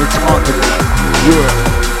 Explain or talk attack. Yeah.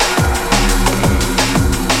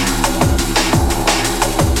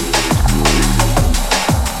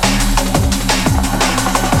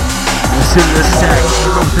 Still the stack,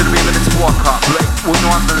 we go to the river, let's walk up. Right, we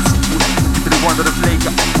know I'm gonna keep the one that I play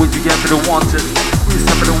up. We get for the wanted. We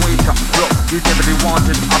step in the wake up, bro. You never they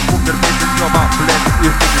wanted. I put the basic job out, bless it,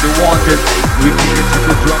 you think they wanted. We kick it to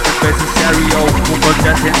the drum, the basic stereo. But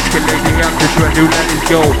that's an escalating out the track, you let it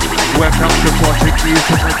go. Welcome to Project News,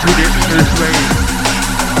 to the illustrate.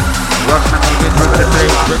 Welcome to the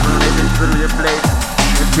place, related to the place.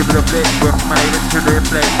 Give it a play, work my even to the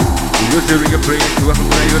play. Use the ring of praise, work on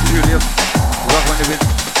your studios. Work on the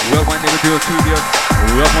video studios.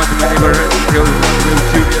 Work on the neighbor until you want to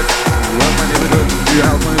studios. Work on the video, you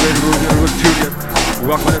help on the video studios.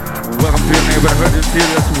 Welcome to your neighborhood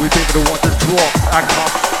studios. We people who want to talk, act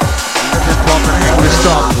up. Let it talk and hang with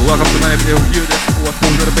stop. Welcome to my video studios. What's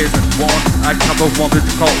to the basement? One, I come up one to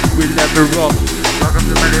call. We let it rock. Welcome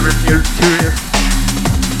to my neighborhood studios.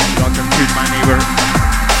 Welcome to my neighbor.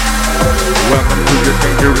 Welcome to the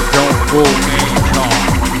dangerous zone, full main talk.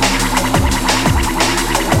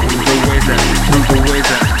 To the wizard, to the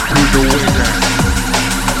wizard, to the wizard.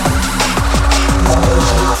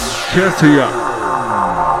 Cheers to ya.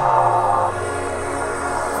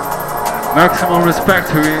 Maximum respect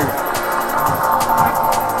to you.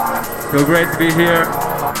 Feel great to be here.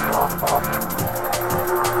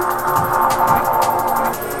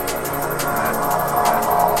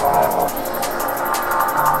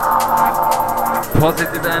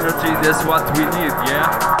 Positive energy, that's what we need, yeah?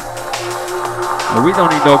 We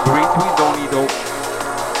don't need no greed, we don't need no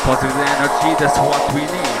positive energy, that's what we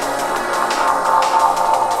need.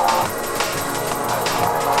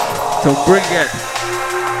 So bring it.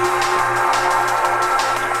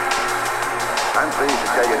 I'm pleased to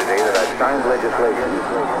tell you today that I've signed legislation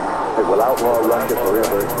that will outlaw Russia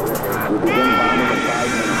forever. We begin bombing in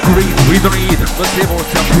 5 minutes. Greed, we don't need, let's save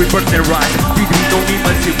ourselves, we burn their right. We don't need,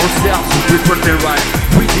 let's save ourselves, we burn their right.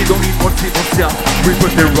 We don't need, let's save ourselves, we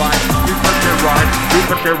burn their right. We burn their right, we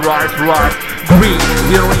burn their right, right. Greed,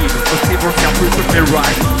 we don't need, let's save ourselves, we burn their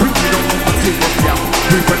right. We don't need, let's save ourselves,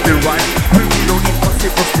 we burn their right. We don't need, let's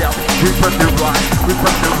save ourselves, we burn their right. We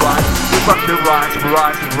burn their right, we burn their right,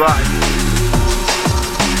 right, right.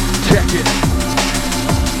 Check it.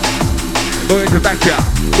 Go into the backyard,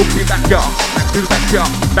 go to the backyard, back to the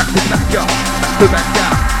backyard, back to the backyard, back to the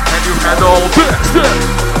backyard. And you handle this.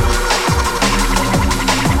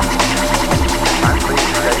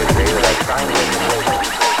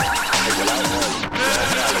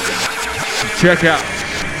 Check out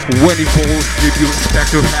when he falls, if you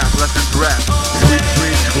expect to have lessons rest. Sweet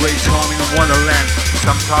dreams, great charming in Wonderland.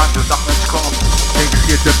 Sometimes the darkness comes, things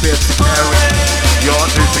get a bit scary.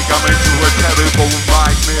 Yours is becoming to a terrible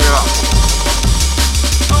nightmare.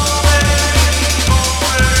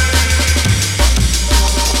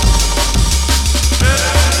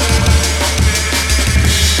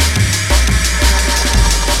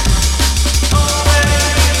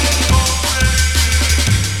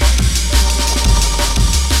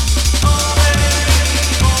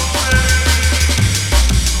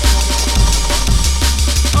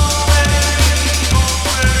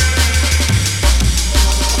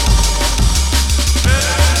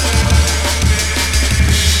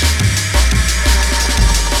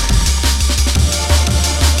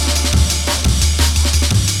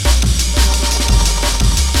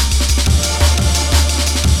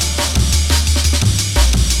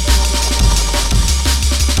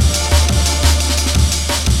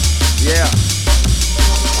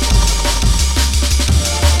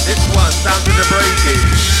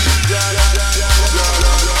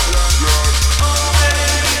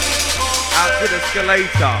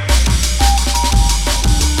 Escalator.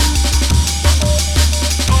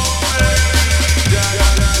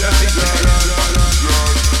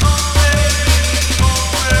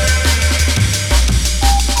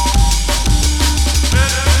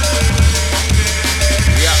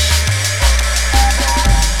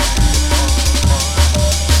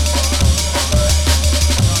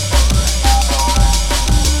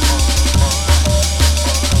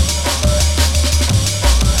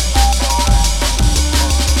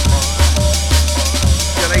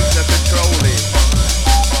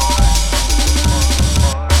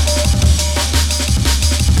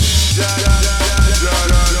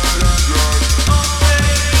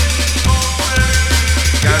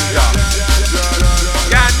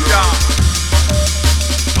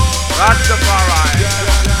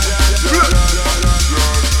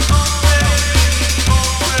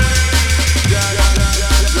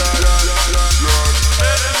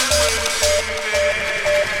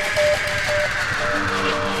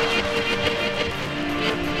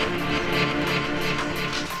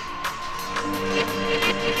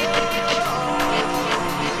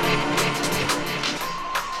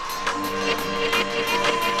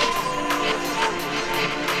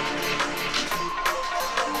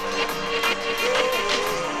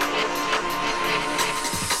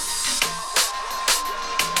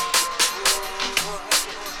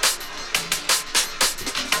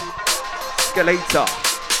 Escalator,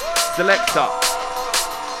 selector,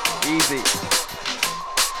 easy.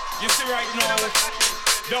 You see right now,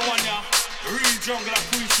 don't want ya real jungle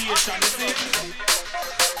appreciation, you see?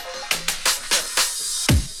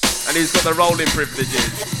 And he's got the rolling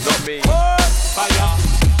privileges, not me. Fire,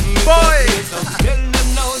 boy! Tell them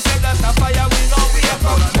now, say that the fire we know we have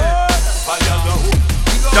got fire now.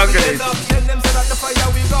 Jungle is. Tell them say that the fire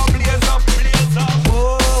we go blaze up, blaze up.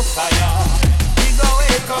 Oh, fire. We go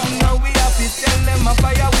wake up now, we have to tell them a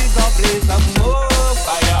fire we go blaze up. Oh,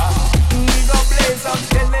 fire. We go blaze up,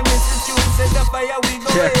 tell them it's the truth, say the fire we go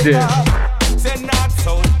blaze up. Say north,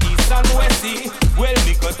 south, east and west. Well,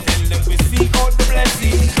 we could tell them we seek out the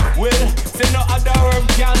blessing. Well, say no other herb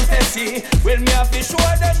can test it. Well, me have to show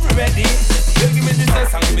them ready. Well, give me the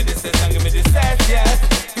test and give me the test and give me the test, yeah.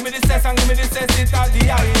 Give me the test and give me the test, it's all the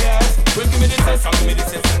highest. Well, give me the test and give me the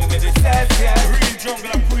test and give me the test, yeah. Real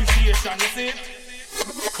jungle appreciation, you see?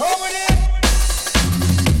 Come with it!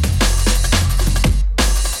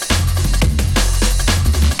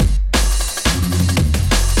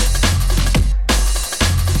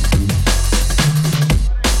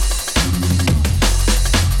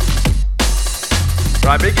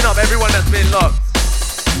 Right, picking up everyone that's been locked.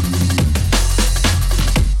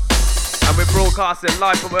 And we're broadcasting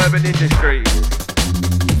live from Urban Industries.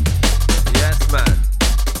 Yes, man.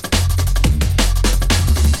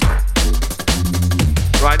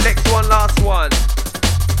 Right, next one, last one.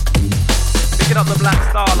 Picking up the Black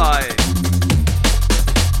Starlight.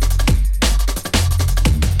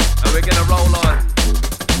 And we're gonna roll on.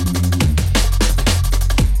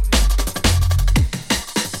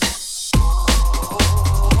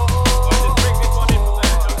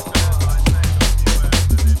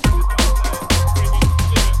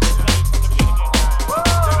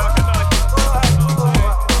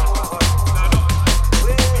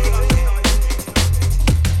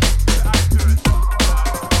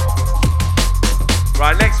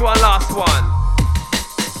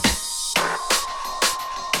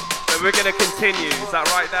 continue. Is that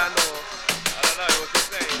right, Dan? Or I don't know. What's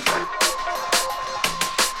he saying?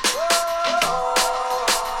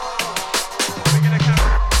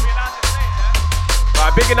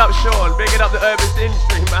 Right, bigging up Sean, bigging up the urban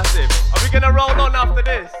industry, massive. Are we gonna roll on after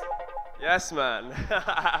this? Yes, man. More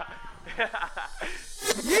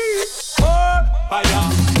fire,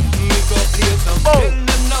 we go play some. Tell them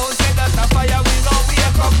now, say that the fire we go wake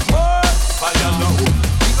up. More fire now,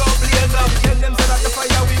 we go blaze up. Tell them say that the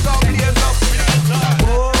fire we go blaze up.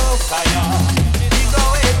 More fire, we go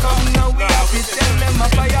wake up now. We have to tell them a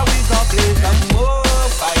fire we go blaze up. More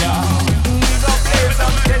fire, we go blaze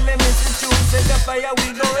up. Tell them it's the truth, say the fire we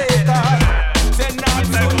go wake up. Say now,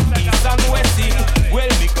 east and west,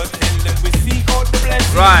 well we go tell them we seek out the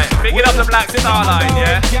blessing. Right, picking up the Black Star Line,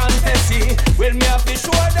 yeah?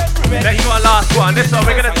 Next one, last one. This one,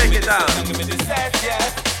 we're gonna take it down.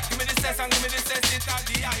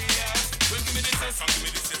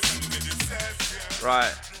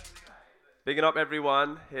 Right. Bigging up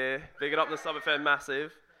everyone here. Bigging up the Summerfest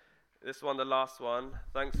Massive. This one, the last one.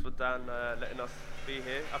 Thanks for Dan letting us be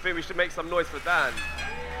here. I think we should make some noise for Dan.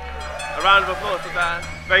 A round of applause for Dan.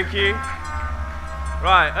 Thank you.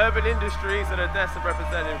 Right, Urban Industries and Odessa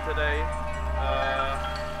representing today.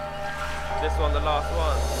 This one, the last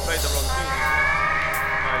one. You played the wrong tune.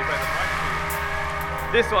 No, you played the right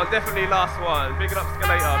tune. This one, definitely last one. Bigging up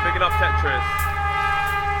Scalator, bigging up Tetris.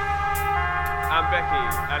 And Becky,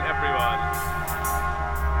 and everyone.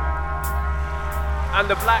 And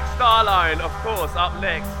the Black Star Line, of course, up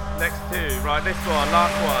next two. Right, this one,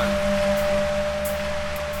 last one.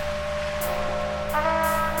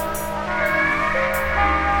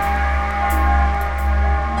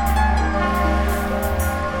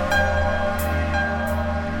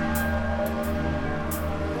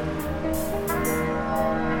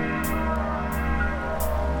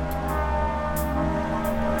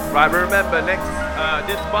 Right, remember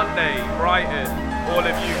this Monday, Brighton, all of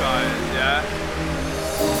you guys, yeah?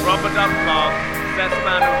 Rubber Dub Club,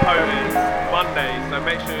 Sessman and Polis, Monday, so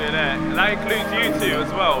make sure you're there. And that includes you two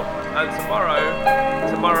as well. And tomorrow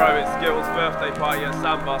it's Gil's birthday party at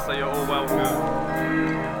Samba, so you're all welcome.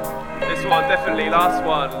 This one, definitely last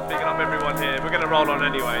one, picking up everyone here. We're gonna roll on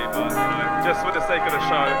anyway, but you know, just for the sake of the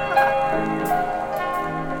show.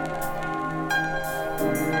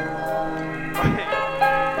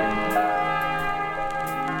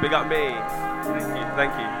 Big up me.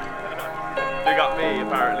 Thank you. Big up me,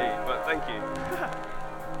 apparently, but thank you.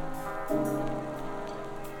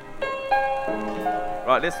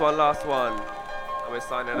 Right, this one, last one, and we're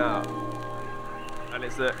signing out. And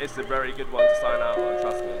it's a very good one to sign out on,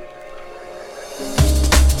 trust me.